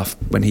stuff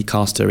when he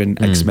cast her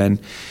in X-Men.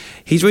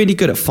 He's really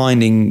good at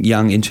finding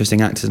young,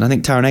 interesting actors, and I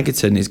think Taron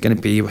Egerton is going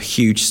to be a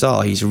huge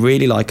star. He's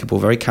really likeable,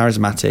 very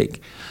charismatic.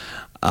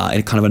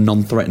 In kind of a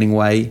non-threatening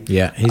way.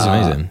 Yeah, he's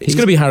amazing. He's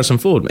going to be Harrison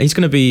Ford. He's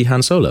going to be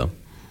Han Solo.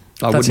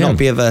 I would That's not him.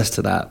 be averse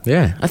to that.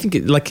 Yeah, I think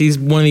he's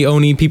one of the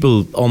only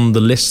people on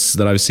the lists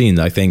that I've seen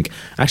that I think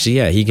actually,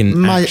 yeah, he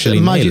can actually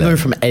Imagine nail going it.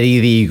 from Eddie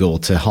the Eagle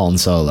to Han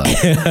Solo.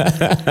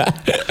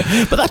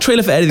 But that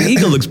trailer for Eddie the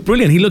Eagle looks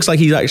brilliant. He looks like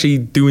he's actually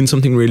doing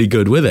something really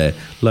good with it.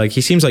 Like,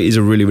 he seems like he's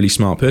a really, really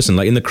smart person.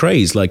 Like, in The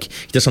Craze, like,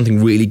 he does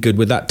something really good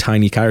with that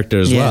tiny character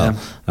as Yeah.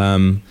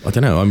 well. I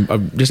don't know.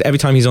 I'm just every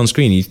time he's on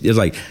screen,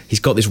 he's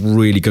got this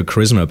really good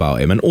charisma about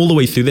him. And all the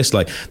way through this,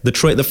 like,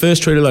 the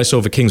first trailer that I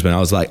saw for Kingsman, I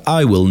was like,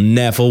 I will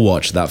never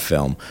watch that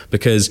film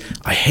because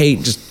I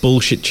hate just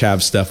bullshit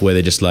chav stuff where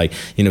they're just like,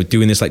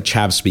 doing this like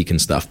chav speak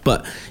and stuff.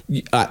 But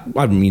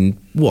I mean,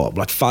 what,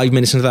 like 5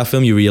 minutes into that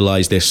film, you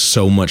realize there's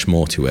so much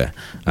more to it.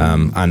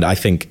 And I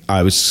think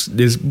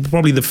there's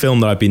probably the film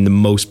that I've been the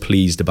most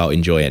pleased about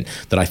enjoying,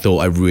 that I thought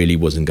I really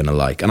wasn't going to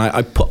like. And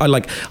I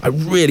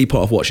really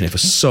put off watching it for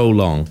so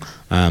long,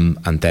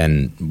 and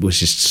then was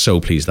just so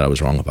pleased that I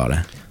was wrong about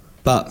it.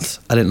 But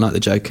I didn't like the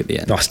joke at the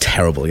end. That's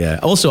terrible, yeah.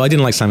 Also, I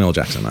didn't like Samuel L.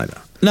 Jackson either.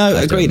 No,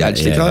 I agreed. don't-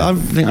 Actually, yeah. 'cause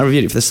I think I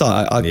reviewed it for the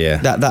site. Yeah.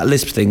 That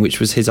Lisp thing, which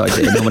was his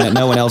idea,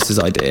 no one else's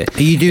idea.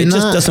 Are you doing it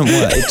just that? doesn't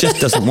work. It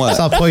just doesn't work. That's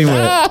our point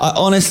where I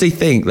honestly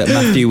think that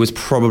Matthew was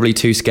probably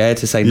too scared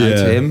to say no Yeah.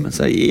 to him.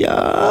 So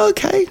yeah,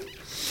 okay.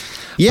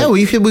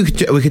 we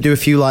could do a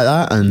few like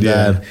that and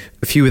Yeah.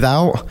 a few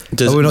without.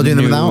 Does We're not doing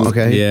them new- without.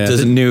 Okay. Yeah.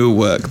 Does new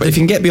work? But if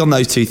you can get beyond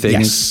those two things.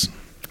 Yes.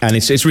 And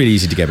it's really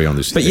easy to get beyond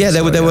this. But yeah,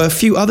 there were a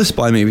few other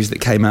spy movies that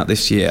came out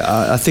this year.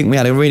 I think we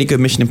had a really good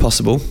Mission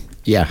Impossible.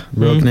 Yeah,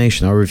 Rogue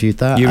Nation. I reviewed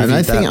that, You and I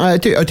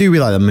reviewed think I do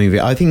really like that movie.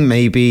 I think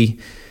maybe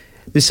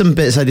there's some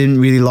bits I didn't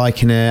really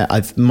like in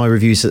it. My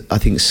reviews I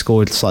think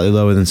scored slightly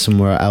lower than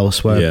somewhere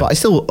elsewhere, Yeah. Mm-hmm. but I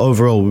still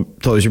overall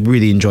thought it was a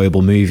really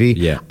enjoyable movie.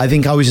 Yeah. I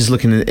think I was just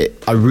looking at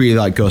it. I really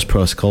like Ghost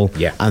Protocol.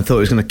 Yeah. and thought it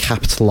was going to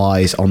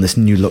capitalize on this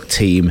new look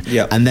team.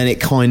 Yeah. and then it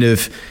kind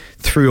of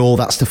threw all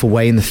that stuff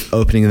away in the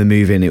opening of the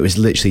movie, and it was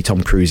literally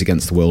Tom Cruise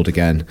against the world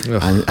again Ugh.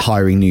 and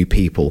hiring new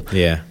people.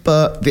 Yeah.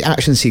 But the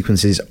action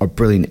sequences are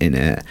brilliant in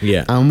it.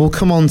 Yeah. And we'll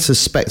come on to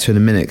Spectre in a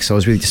minute because I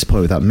was really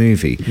disappointed with that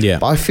movie. Yeah.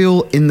 But I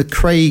feel in the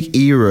Craig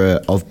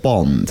era of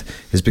Bond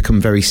has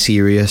become very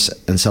serious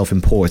and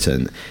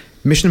self-important.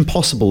 Mission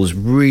Impossible has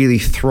really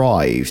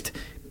thrived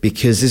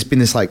because there's been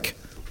this like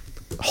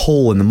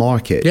hole in the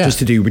market Yeah. just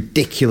to do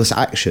ridiculous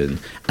action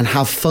and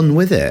have fun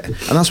with it.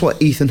 And that's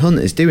what Ethan Hunt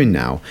is doing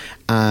now.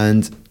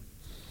 And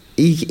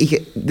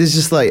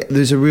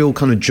there's a real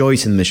kind of joy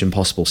to the Mission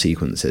Impossible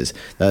sequences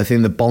that I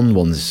think the Bond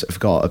ones have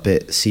got a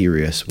bit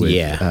serious with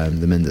Yeah.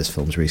 the Mendes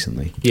films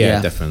recently. Yeah,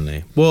 Yeah.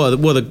 definitely. Well,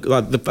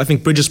 I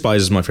think Bridge of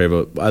Spies is my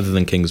favorite, other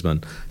than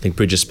Kingsman. I think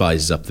Bridge of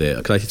Spies is up there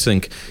because I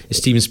think it's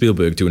Steven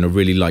Spielberg doing a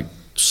really like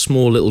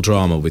small little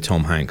drama with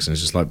Tom Hanks, and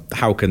it's just like,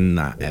 how can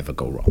that ever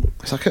go wrong?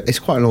 It's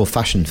quite an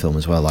old-fashioned film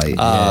as well. Like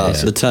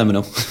So The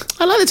Terminal.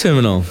 I like The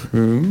Terminal.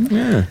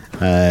 Yeah,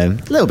 a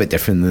little bit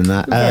different than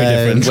that.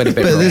 Very different. Went a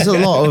bit But wrong. there's a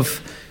lot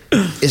of.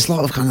 It's a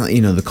lot of kind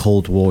of the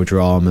Cold War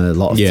drama, a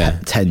lot of Yeah.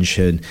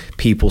 tension,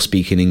 people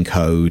speaking in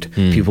code,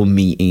 people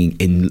meeting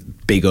in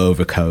big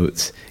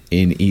overcoats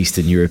in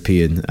Eastern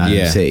European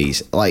Yeah.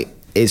 cities. Like,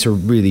 it's a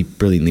really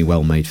brilliantly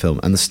well-made film,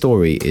 and the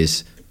story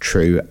is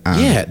true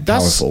and yeah,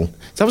 powerful.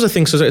 That was the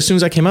thing. So as soon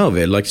as I came out of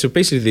it, like, so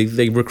basically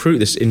they recruit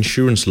this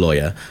insurance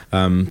lawyer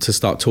to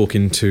start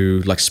talking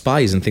to like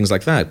spies and things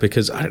like that,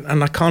 because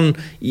I can't,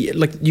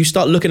 like, you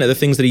start looking at the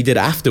things that he did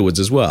afterwards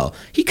as well.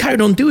 He carried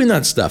on doing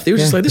that stuff. They were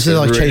just Yeah, like, this this is is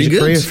like really changed a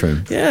good. career for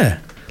him. Yeah.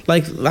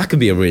 Like, that could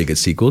be a really good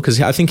sequel,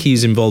 because I think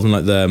he's involved in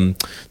like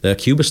the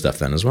Cuba stuff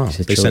then as well. It's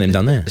a They sent him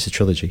down there. It's a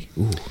trilogy.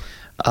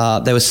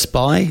 There was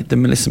Spy, the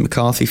Melissa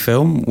McCarthy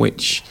film,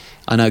 which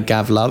I know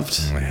Gav loved.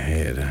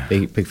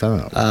 Big fan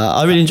of that.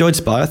 I really enjoyed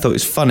Spy. I thought it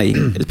was funny. It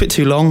was a bit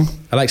too long.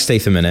 I like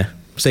Statham in it.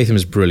 Statham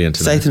is brilliant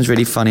in it. Statham's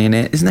really funny in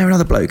it. Isn't there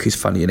another bloke who's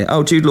funny in it?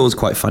 Oh, Jude Law's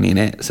quite funny in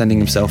it, sending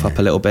himself up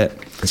a little bit.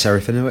 And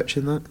Sarah Finovich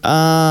in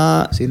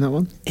that? Seen that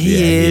one? He Yeah,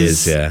 he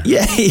is. is, yeah.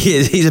 Yeah, he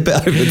is. He's a bit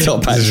over the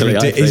top, actually.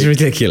 I He's think.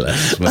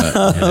 ridiculous. But,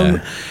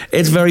 yeah.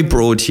 It's very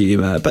broad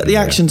humour, but the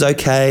action's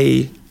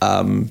okay.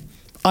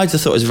 I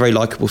just thought it was a very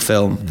likeable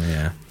film.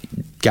 Yeah.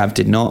 Gav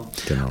did not.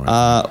 Didn't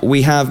know,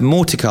 We have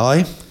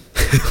Mordecai.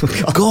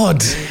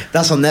 God,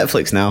 That's on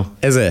Netflix now.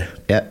 is it?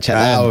 Yeah, check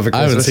that out over Christmas.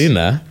 I haven't seen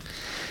that.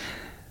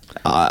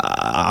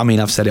 I mean,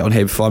 I've said it on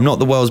here before. I'm not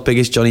the world's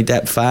biggest Johnny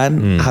Depp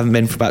fan. I haven't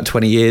been for about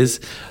 20 years.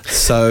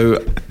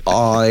 So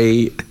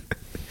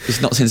it's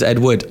not since Ed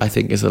Wood, I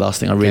think, is the last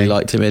thing I really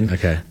liked him in.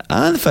 Okay.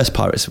 And the first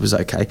Pirates was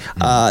okay.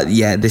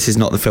 Yeah, this is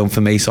not the film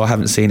for me, so I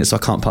haven't seen it, so I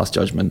can't pass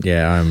judgment.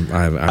 Yeah,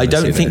 I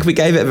don't think we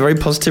gave it a very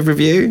positive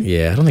review.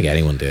 Yeah, I don't think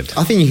anyone did.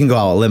 I think you can go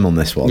out on a limb on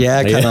this one.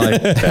 Yeah, can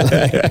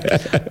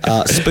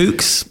I?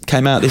 Spooks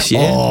came out this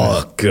year.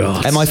 Oh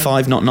God.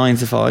 MI5, not 9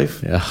 to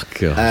 5. Oh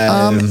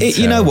God.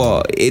 You know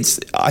what?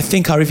 I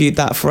think I reviewed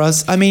that for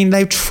us. I mean,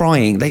 they're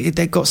trying.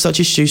 They've got such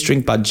a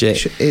shoestring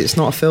budget. It's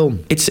not a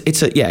film. It's a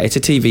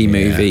TV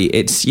movie.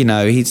 It's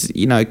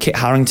Kit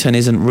Harington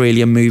isn't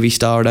really a movie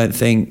star, I don't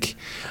think.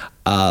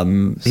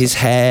 His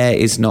hair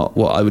is not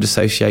what I would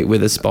associate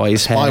with a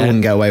spy's hair. I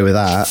wouldn't get away with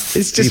that.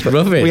 It's just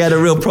rubbish. We had a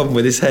real problem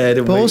with his hair,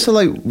 didn't But we? also,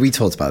 like we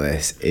talked about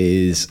this,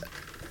 is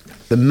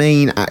the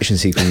main action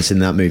sequence in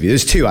that movie.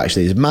 There's two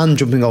actually. There's a man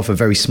jumping off a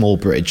very small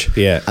bridge.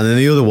 Yeah. And then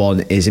the other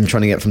one is him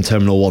trying to get from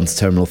Terminal 1 to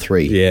Terminal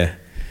 3. Yeah.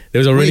 There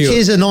was a really... Which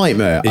is a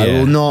nightmare. I Yeah.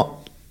 will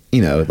not,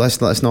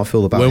 let's not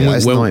feel the bad.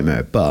 It's a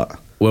nightmare, but...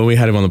 When we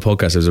had him on the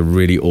podcast, it was a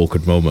really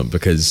awkward moment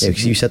because... Yeah,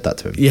 because you said that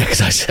to him. Yeah,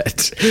 because I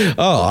said,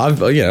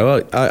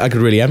 I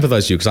could really empathise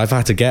with you because I've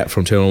had to get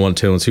from Terminal 1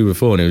 to Terminal 2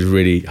 before and it was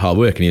really hard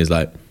work. And he was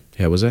like,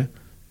 yeah, was it?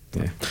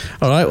 Yeah.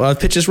 All right, well, I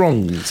pitched this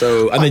wrong.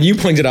 So, and then you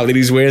pointed out that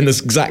he's wearing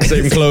this exact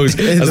same clothes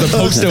as the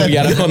poster we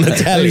had on the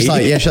telly. He's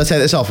like, yeah, should I take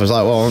this off? I was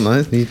like, well, no,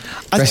 you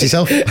dress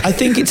yourself. I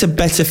think it's a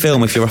better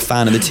film if you're a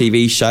fan of the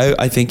TV show.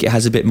 I think it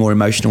has a bit more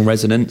emotional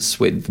resonance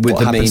with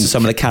what happens to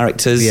some of the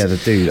characters. Yeah, the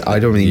dude, I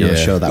don't really know the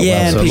show that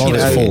well, so a lot of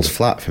it falls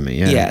flat for me.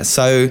 Yeah,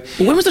 so...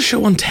 But when was the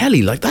show on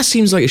telly? Like, that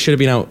seems like it should have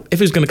been out... If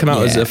it was going to come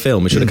out as a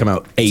film, it should have come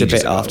out ages It's a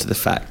bit ago. after the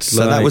fact.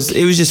 So it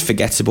was just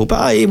forgettable.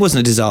 But it wasn't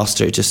a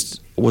disaster. It just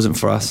wasn't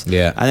for us.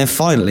 Yeah. And then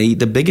finally,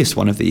 the biggest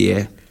one of the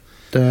year.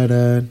 Da,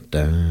 da,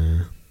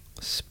 da.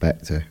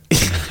 Spectre.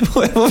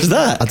 What was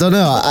that? I don't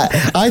know.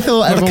 I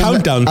thought everyone,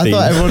 countdown I theme.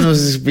 thought everyone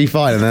was be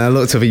fine, and then I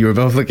looked up and you were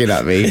both looking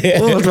at me.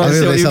 Well, I I'm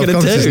see what you were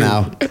going to self-conscious do.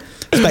 now.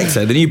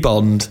 Spectre, the new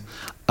Bond.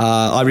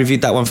 I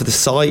reviewed that one for the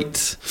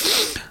site.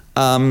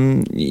 I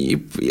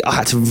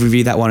had to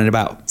review that one in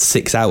about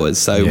 6 hours.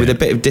 So with a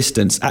bit of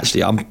distance,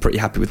 actually, I'm pretty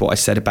happy with what I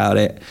said about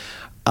it.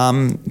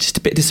 Just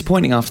a bit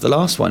disappointing after the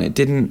last one. It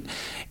didn't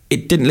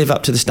live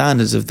up to the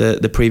standards of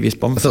the previous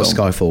Bond I film. thought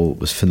Skyfall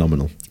was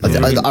phenomenal.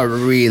 I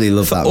really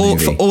love that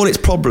movie. For all its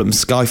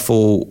problems,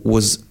 Skyfall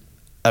was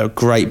a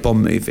great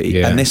Bond movie.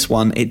 Yeah. And this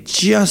one, it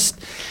just...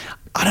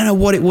 I don't know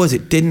what it was.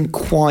 It didn't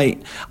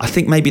quite... I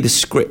think maybe the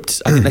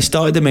script... I think they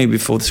started the movie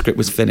before the script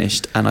was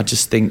finished, and I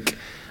just think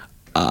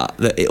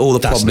that all the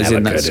That's problem is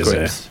in never that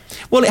good, is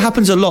script. Well, it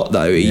happens a lot,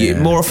 though.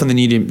 More often than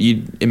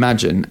you'd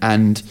imagine,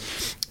 and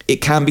it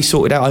can be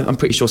sorted out. I'm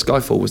pretty sure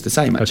Skyfall was the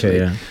same,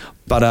 actually. Okay, yeah.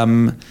 But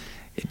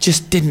it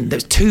just didn't...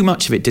 There's too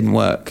much of it didn't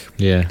work.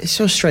 Yeah. It's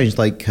so strange.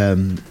 Like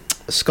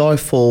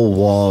Skyfall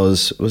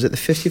was it the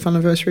 50th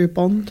anniversary of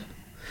Bond?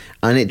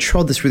 And it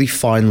trod this really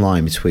fine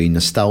line between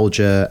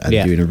nostalgia and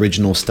doing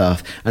original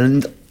stuff.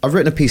 And I've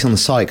written a piece on the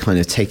site kind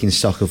of taking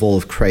stock of all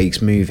of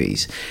Craig's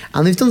movies.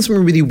 And they've done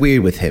something really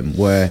weird with him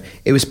where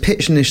it was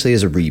pitched initially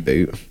as a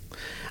reboot.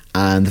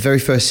 And the very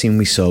first scene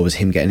we saw was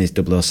him getting his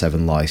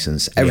 007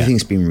 license.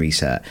 Everything's been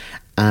reset.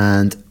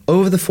 And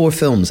over the 4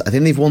 films, I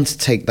think they've wanted to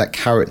take that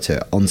character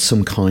on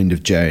some kind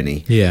of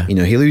journey. Yeah. You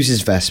know, he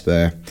loses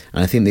Vesper,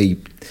 and I think they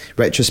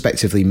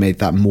retrospectively made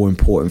that more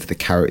important for the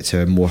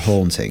character and more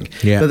haunting.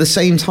 Yeah. But at the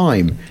same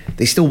time,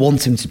 they still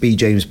want him to be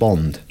James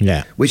Bond.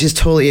 Yeah. Which is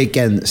totally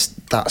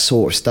against that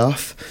sort of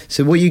stuff.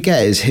 So what you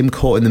get is him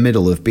caught in the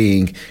middle of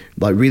being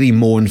like really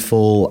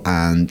mournful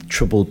and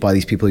troubled by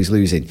these people he's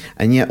losing,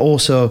 and yet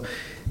also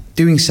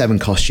doing 7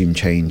 costume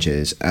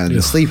changes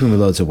and sleeping with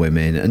loads of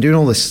women and doing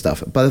all this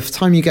stuff. By the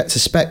time you get to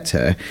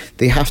Spectre,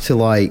 they have to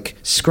like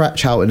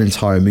scratch out an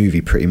entire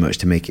movie pretty much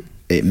to make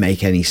it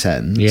make any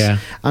sense. Yeah.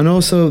 And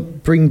also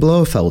bring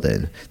Blofeld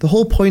in. The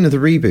whole point of the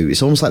reboot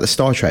is almost like the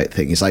Star Trek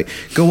thing. It's like,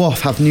 go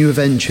off, have new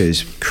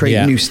adventures,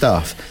 create new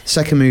stuff.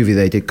 Second movie,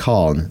 they did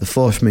Khan. The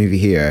 4th movie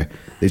here,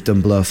 they've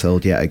done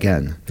Blofeld yet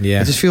again.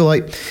 Yeah. I just feel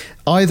like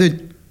either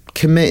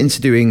commit into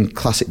doing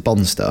classic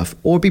Bond stuff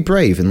or be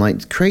brave and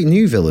like create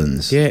new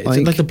villains. Yeah,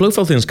 like the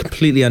Blofeld thing is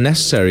completely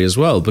unnecessary as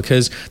well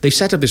because they've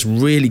set up this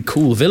really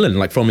cool villain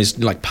like from his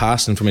like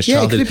past and from his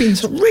childhood. It could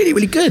have been really,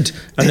 really good.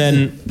 And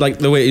then like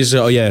the way it is,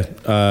 I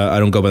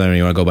don't go by that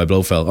anymore. I go by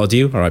Blofeld. Oh, do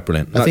you? All right,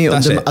 brilliant. I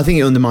think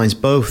it undermines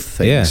both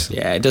things.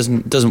 Yeah, it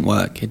doesn't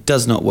work. It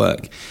does not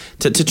work.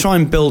 To try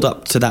and build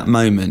up to that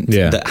moment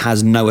that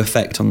has no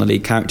effect on the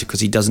lead character because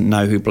he doesn't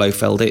know who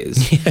Blofeld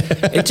is.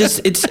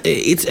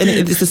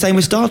 It's the same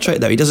with Star Trek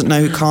though. He doesn't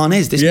know who Khan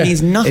is. This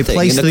means nothing. It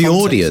plays to the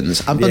context.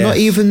 audience, but not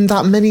even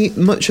that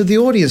much of the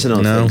audience.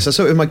 And no. So I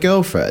saw it with my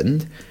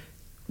girlfriend.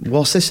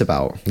 What's this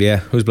about? Yeah,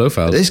 who's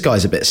Blofeld? This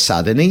guy's a bit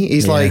sad, isn't he?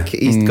 He's like,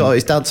 he's got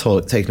his dad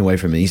taken away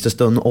from him. He's just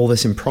done all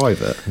this in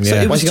private.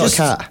 Yeah. So why's he got a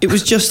cat? It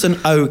was just an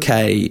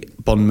okay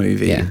Bond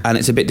movie, and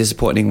it's a bit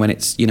disappointing when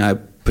it's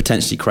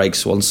potentially Craig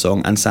Swan's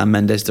song and Sam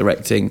Mendes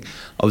directing.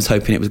 I was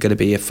hoping it was going to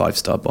be a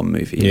 5-star Bond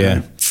movie. You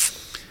know?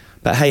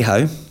 But hey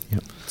ho,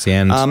 it's the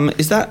end.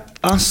 Is that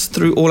us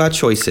through all our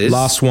choices?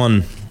 Last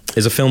one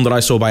is a film that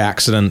I saw by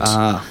accident.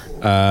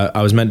 I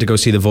was meant to go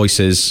see The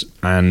Voices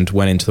and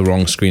went into the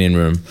wrong screening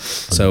room.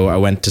 So I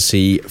went to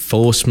see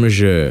Force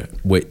Majeure,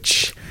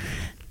 which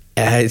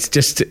it's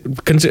just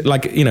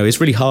like, it's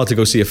really hard to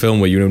go see a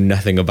film where you know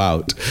nothing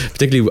about,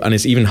 particularly, and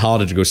it's even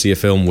harder to go see a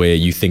film where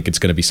you think it's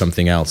going to be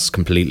something else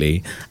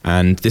completely.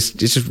 And this is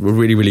just a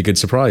really, really good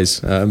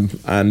surprise.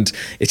 And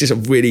it's just a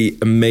really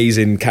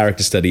amazing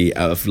character study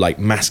of like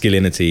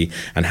masculinity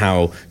and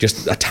how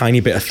just a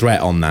tiny bit of threat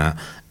on that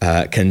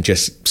can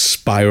just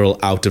spiral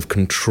out of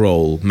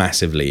control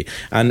massively.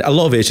 And a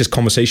lot of it is just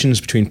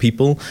conversations between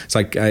people. It's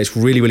like, it's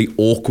really, really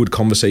awkward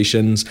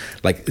conversations.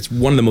 Like, it's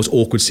one of the most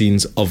awkward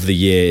scenes of the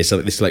year. So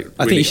it's like,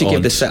 I think you should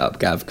give the setup,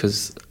 Gav,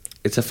 because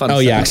It's a fun. Oh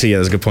yeah, actually, yeah,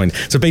 that's a good point.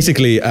 So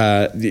basically,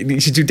 you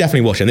should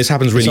definitely watch it. And this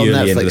happens really It's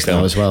on early into the Netflix film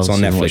now as well, It's on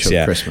so you can Netflix, watch it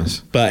yeah. at Christmas.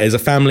 But as a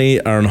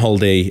family are on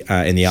holiday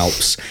in the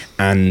Alps,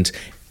 and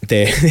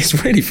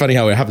it's really funny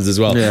how it happens as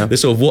well. Yeah. They're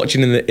sort of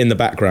watching in the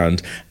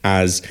background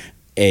as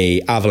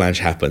a avalanche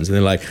happens, and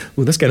they're like,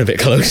 "Oh, that's getting a bit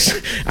close."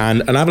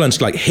 And an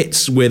avalanche like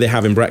hits where they're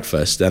having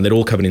breakfast, and they're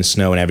all covered in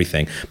snow and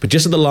everything. But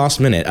just at the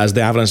last minute, as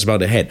the avalanche is about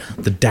to hit,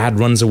 the dad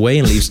runs away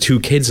and leaves 2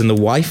 kids and the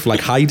wife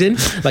like hiding.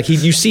 Like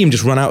you see him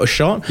just run out of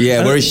shot.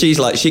 Yeah, whereas she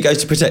goes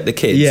to protect the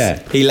kids.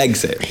 Yeah. He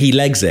legs it. He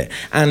legs it.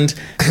 And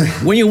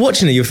when you're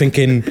watching it, you're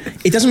thinking,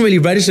 it doesn't really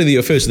register with you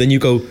at first. Then you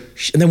go,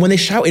 and then when they're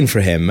shouting for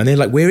him, and they're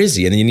like, where is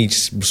he? And then he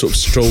just sort of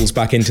strolls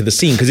back into the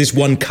scene, because it's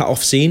one cut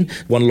off scene,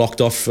 one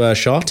locked off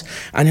shot.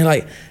 And you're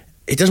like,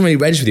 it doesn't really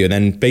register with you. And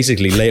then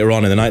basically later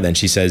on in the night, then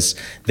she says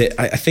that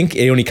I think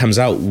it only comes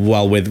out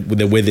while with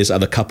this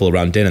other couple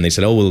around dinner. And they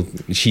said, oh, well,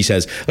 she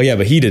says, oh yeah,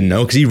 but he didn't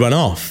know because he ran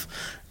off.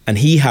 And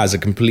he has a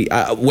complete,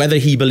 whether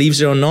he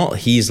believes it or not,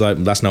 he's like,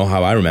 that's not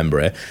how I remember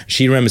it.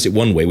 She remembers it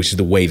one way, which is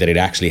the way that it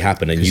actually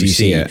happened. And you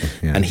see it.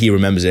 Yeah. And he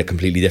remembers it a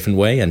completely different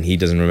way. And he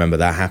doesn't remember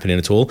that happening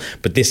at all.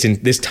 But this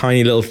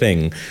tiny little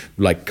thing,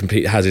 like,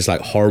 has this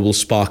like horrible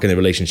spark in their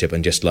relationship,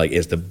 and just like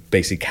is the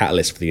basic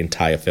catalyst for the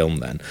entire film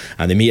then.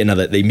 And they meet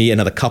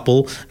another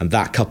couple, and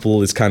that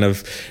couple is kind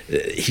of,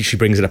 she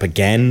brings it up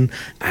again.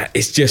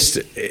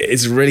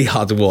 It's really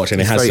hard to watch. And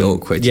it has very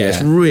awkward. Yeah,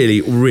 it's really,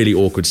 really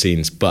awkward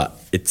scenes. But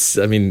it's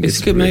a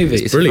good movie.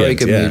 It's a very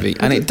good movie,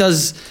 and yeah.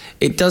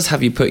 it does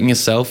have you putting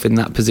yourself in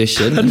that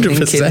position.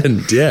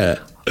 100%. Yeah.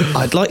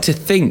 I'd like to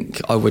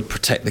think I would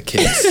protect the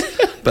kids,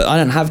 but I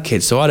don't have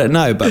kids, so I don't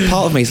know. But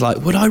part of me is like,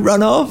 would I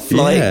run off?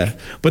 Yeah.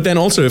 But then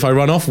also, if I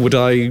run off, would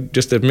I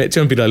just admit to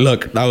him and be like,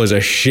 look, that was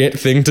a shit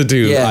thing to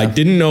do. Yeah. I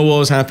didn't know what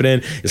was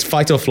happening. It's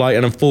fight or flight,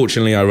 and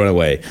unfortunately, I run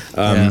away.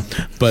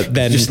 But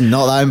then, It's just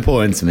not that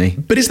important to me.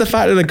 but it's the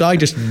fact that the guy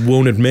just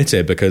won't admit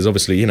it, because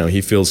obviously,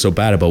 he feels so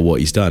bad about what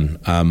he's done.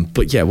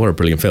 But yeah, what a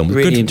brilliant film.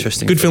 Really good,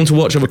 interesting Good film to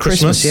watch over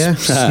Christmas. Yeah.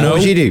 Snow. What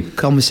would you do?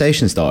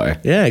 Conversation starter.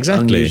 Yeah,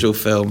 exactly. Unusual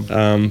film.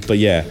 But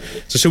yeah.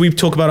 So should we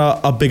talk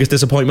about our biggest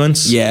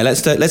disappointments? Yeah,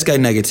 let's go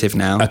negative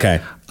now.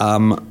 Okay.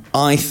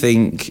 I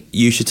think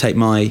you should take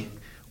my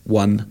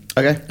one.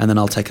 Okay. And then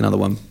I'll take another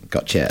one.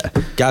 Gotcha.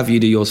 Gav, you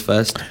do yours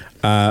first.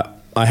 I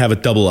have a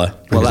doubler.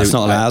 Well, that's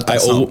not allowed.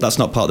 That's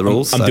not part of the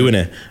rules. I'm so doing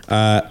it.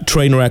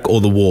 Trainwreck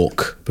or The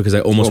Walk, because I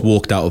almost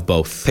walked out of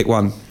both. Pick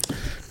one.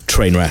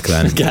 Trainwreck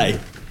then. Okay.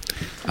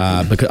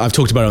 Because I've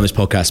talked about it on this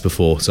podcast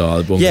before, so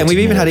I won't. Yeah, and we've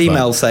even had emails.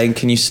 emails saying,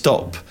 "Can you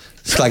stop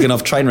slagging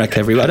off Trainwreck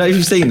everywhere?" I don't know if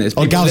you've seen this.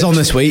 Oh, Gav's on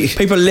this week.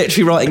 People are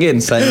literally writing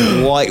in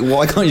saying, "Why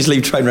can't you just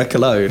leave Trainwreck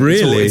alone?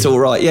 Really? It's all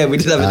right." Yeah, we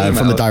did have an email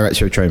From the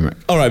director of Trainwreck.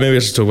 All right, maybe I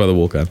should talk about The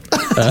Walk then.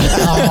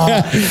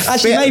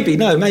 Actually,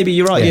 maybe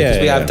you're right.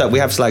 Yeah, because we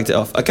have slagged it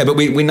off. Okay, but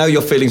we know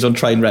your feelings on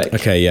Trainwreck.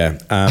 Okay, yeah.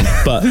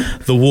 But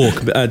The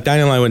Walk,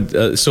 Daniel and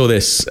I saw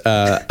this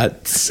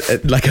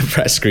at like a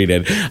press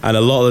screening, and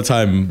a lot of the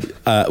time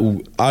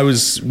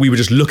we were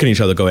just looking at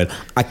each other going,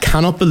 I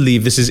cannot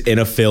believe this is in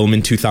a film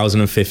in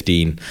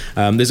 2015.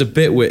 There's a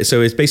bit where,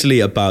 so it's basically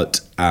about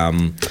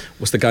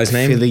what's the guy's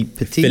name? Philippe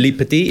Petit. Philippe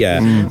Petit,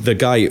 yeah. The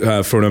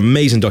guy for an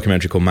amazing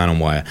documentary called Man on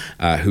Wire,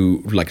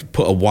 who like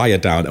put a wire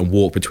down and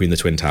walked between the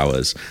Twin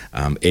Towers.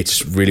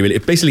 It's really,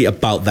 it's basically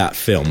about that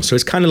film. So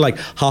it's kind of like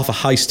half a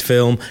heist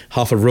film,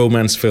 half a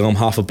romance film,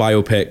 half a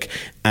biopic,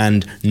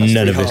 and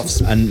none of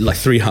it, and like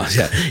 3 halves,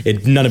 yeah.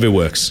 None of it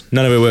works.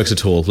 None of it works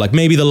at all. Like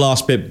maybe the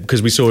last bit,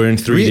 because we saw it in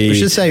 3D. We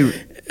should say,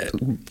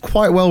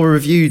 quite well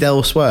reviewed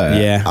elsewhere.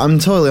 Yeah. I'm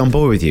totally on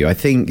board with you. I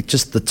think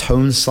just the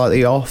tone's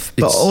slightly off,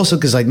 but also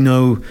because I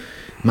know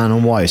Man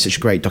on Wire is such a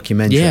great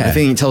documentary. Yeah. I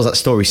think it tells that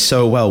story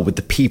so well with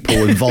the people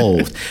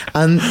involved.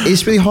 And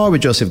it's really hard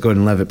with Joseph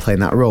Gordon-Levitt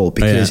playing that role,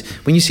 because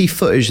when you see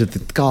footage of the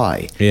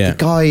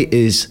guy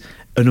is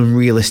an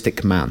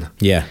unrealistic man.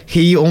 Yeah.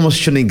 He almost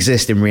shouldn't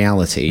exist in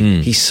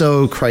reality. He's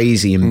so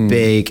crazy and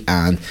big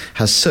and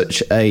has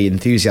such a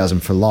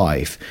enthusiasm for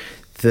life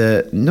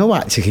that no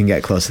actor can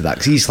get close to that,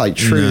 because he's like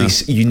truly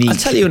unique. I'll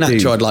tell you an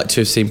actor I'd like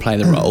to have seen playing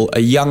the role, a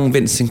young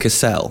Vincent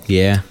Cassel.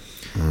 Yeah.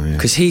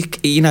 Because he,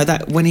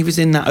 that when he was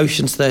in that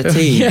Ocean's 13,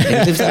 he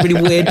gives that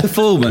really weird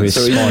performance.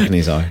 With spark in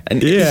his eye.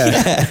 And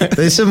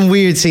There's some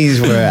weird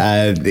scenes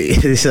where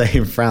it's like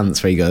in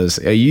France where he goes,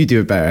 "Oh, you do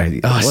it better."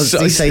 What does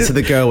he say to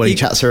the girl when he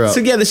chats her up?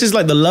 So yeah, this is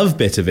like the love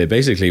bit of it,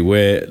 basically,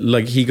 where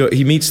like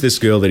he meets this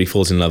girl that he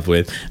falls in love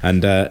with,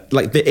 and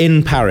like they're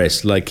in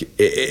Paris, like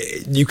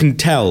you can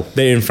tell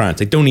they're in France.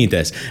 They don't need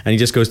this, and he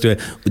just goes to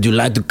her, "Would you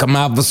like to come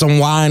out for some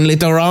wine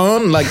later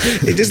on?" Like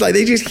it just like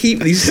they just heap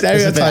these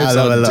stereotypes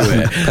onto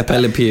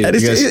it. Le Pew. And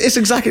it's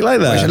exactly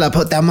like that. Why should I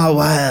put down my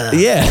wire?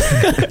 Yeah.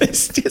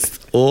 It's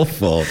just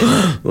awful.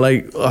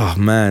 Like, oh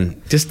man,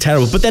 just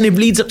terrible. But then it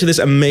leads up to this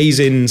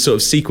amazing sort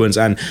of sequence.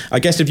 And I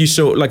guess if you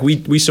saw, like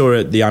we saw it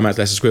at the IMAX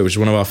Leicester Square, which is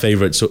one of our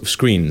favourite sort of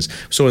screens.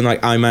 Saw in like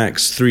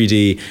IMAX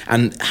 3D,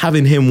 and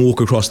having him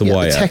walk across the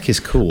wire. The tech is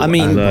cool. I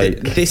mean,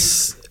 like,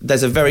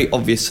 there's a very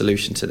obvious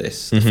solution to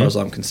this, as far as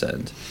I'm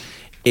concerned,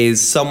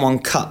 is someone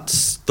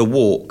cuts the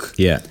walk.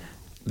 Yeah.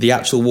 the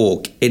actual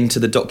walk into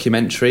the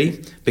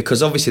documentary,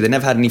 because obviously they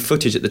never had any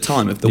footage at the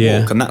time of the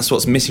walk, and that's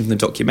what's missing from the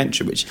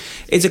documentary, which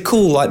is a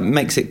cool, like,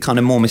 makes it kind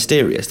of more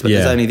mysterious, but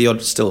there's only the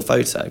odd still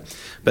photo.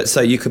 But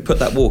so you could put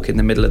that walk in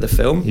the middle of the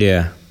film.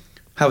 Yeah.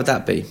 How would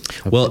that be?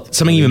 Well,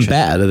 something even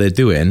better that they're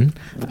doing.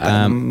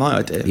 My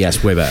idea.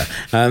 Yes, way better.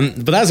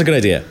 But that's a good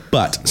idea.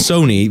 But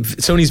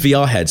Sony's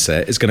VR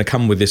headset is going to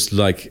come with this,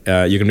 like,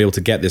 you're going to be able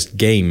to get this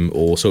game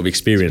or sort of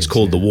experience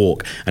called The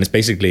Walk. And it's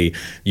basically,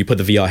 you put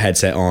the VR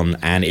headset on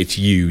and it's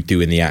you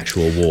doing the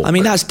actual walk. I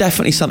mean, that's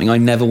definitely something I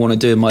never want to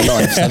do in my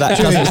life. So that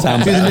doesn't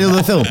sound in the bad. middle of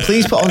the film.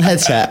 Please put on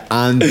headset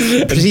and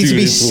proceed to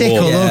be sick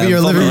all over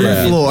your living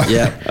room floor.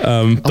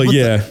 Yeah. But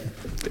yeah.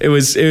 It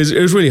was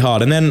really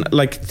hard, and then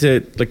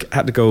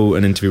had to go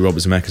and interview Robert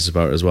Zemeckis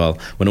about it as well.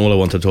 When all I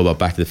wanted to talk about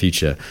Back to the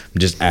Future, I'm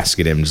just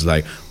asking him, just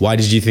like, why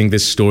did you think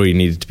this story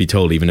needed to be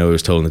told, even though it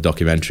was told in the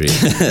documentary?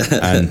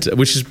 And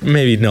which is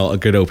maybe not a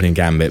good opening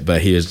gambit,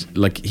 but he was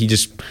like,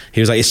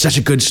 it's such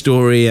a good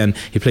story, and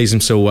he plays him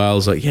so well. I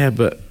was like, yeah,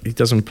 but he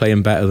doesn't play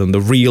him better than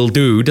the real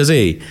dude, does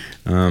he?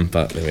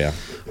 But there we are.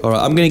 All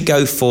right, I'm going to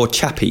go for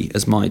Chappie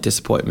as my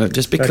disappointment,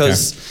 just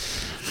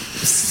because.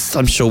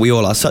 I'm sure we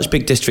all are such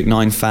big District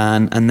 9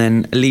 fan, and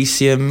then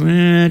Elysium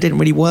didn't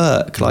really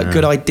work.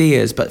 Good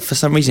ideas, but for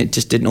some reason it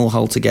just didn't all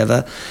hold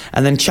together.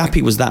 And then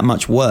Chappie was that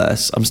much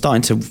worse. I'm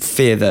starting to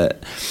fear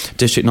that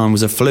District 9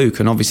 was a fluke,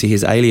 and obviously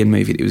his Alien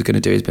movie that he was going to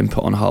do has been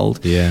put on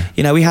hold. Yeah,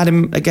 you know, we had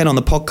him again on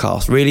the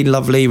podcast. Really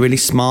lovely, really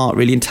smart,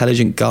 really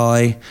intelligent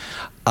guy.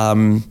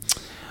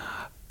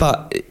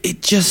 But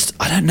it just,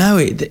 I don't know.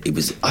 It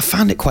was. I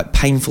found it quite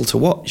painful to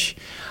watch.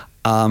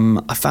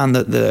 I found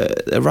that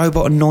the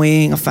robot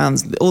annoying. I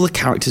found all the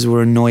characters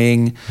were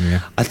annoying.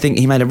 Yeah. I think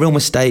he made a real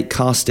mistake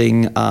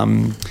casting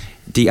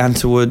Dee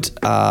Antwoord,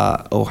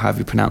 or however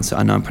you pronounce it.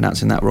 I know I'm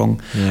pronouncing that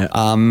wrong. Yeah.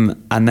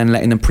 And then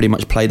letting them pretty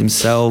much play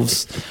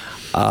themselves.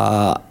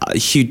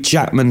 Hugh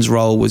Jackman's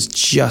role was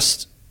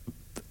just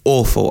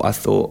awful. I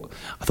thought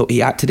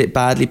he acted it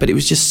badly, but it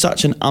was just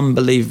such an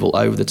unbelievable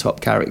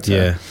over-the-top character.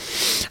 Yeah.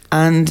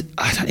 And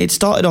it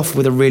started off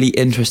with a really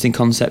interesting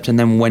concept and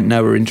then went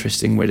nowhere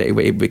interesting with it.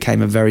 It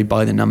became a very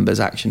by-the-numbers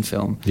action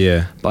film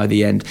by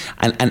the end.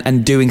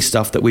 And doing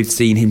stuff that we've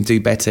seen him do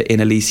better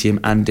in Elysium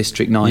and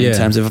District 9 in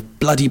terms of a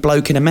bloody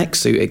bloke in a mech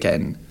suit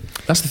again.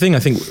 That's the thing, I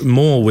think,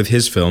 more with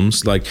his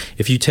films. Like,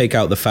 if you take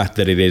out the fact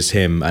that it is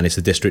him and it's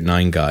the District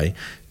 9 guy,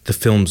 the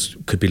films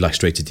could be like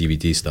straight to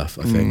DVD stuff,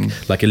 I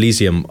think. Like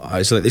Elysium,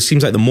 it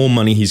seems like the more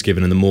money he's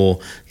given and the more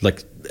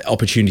like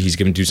opportunity he's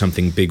given to do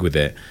something big with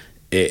it,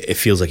 it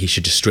feels like he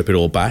should just strip it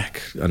all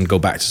back and go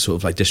back to sort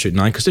of like District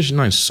 9, because District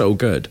 9 is so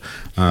good.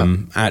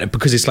 And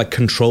because it's like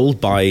controlled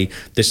by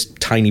this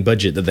tiny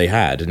budget that they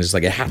had, and it's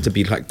like it had to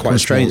be like quite a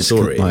strong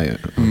story.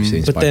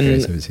 But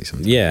then,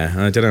 yeah,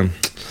 I don't know.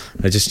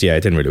 It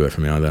didn't really work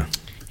for me either.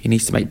 He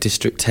needs to make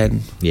District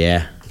 10.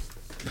 Yeah,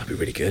 that'd be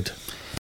really good.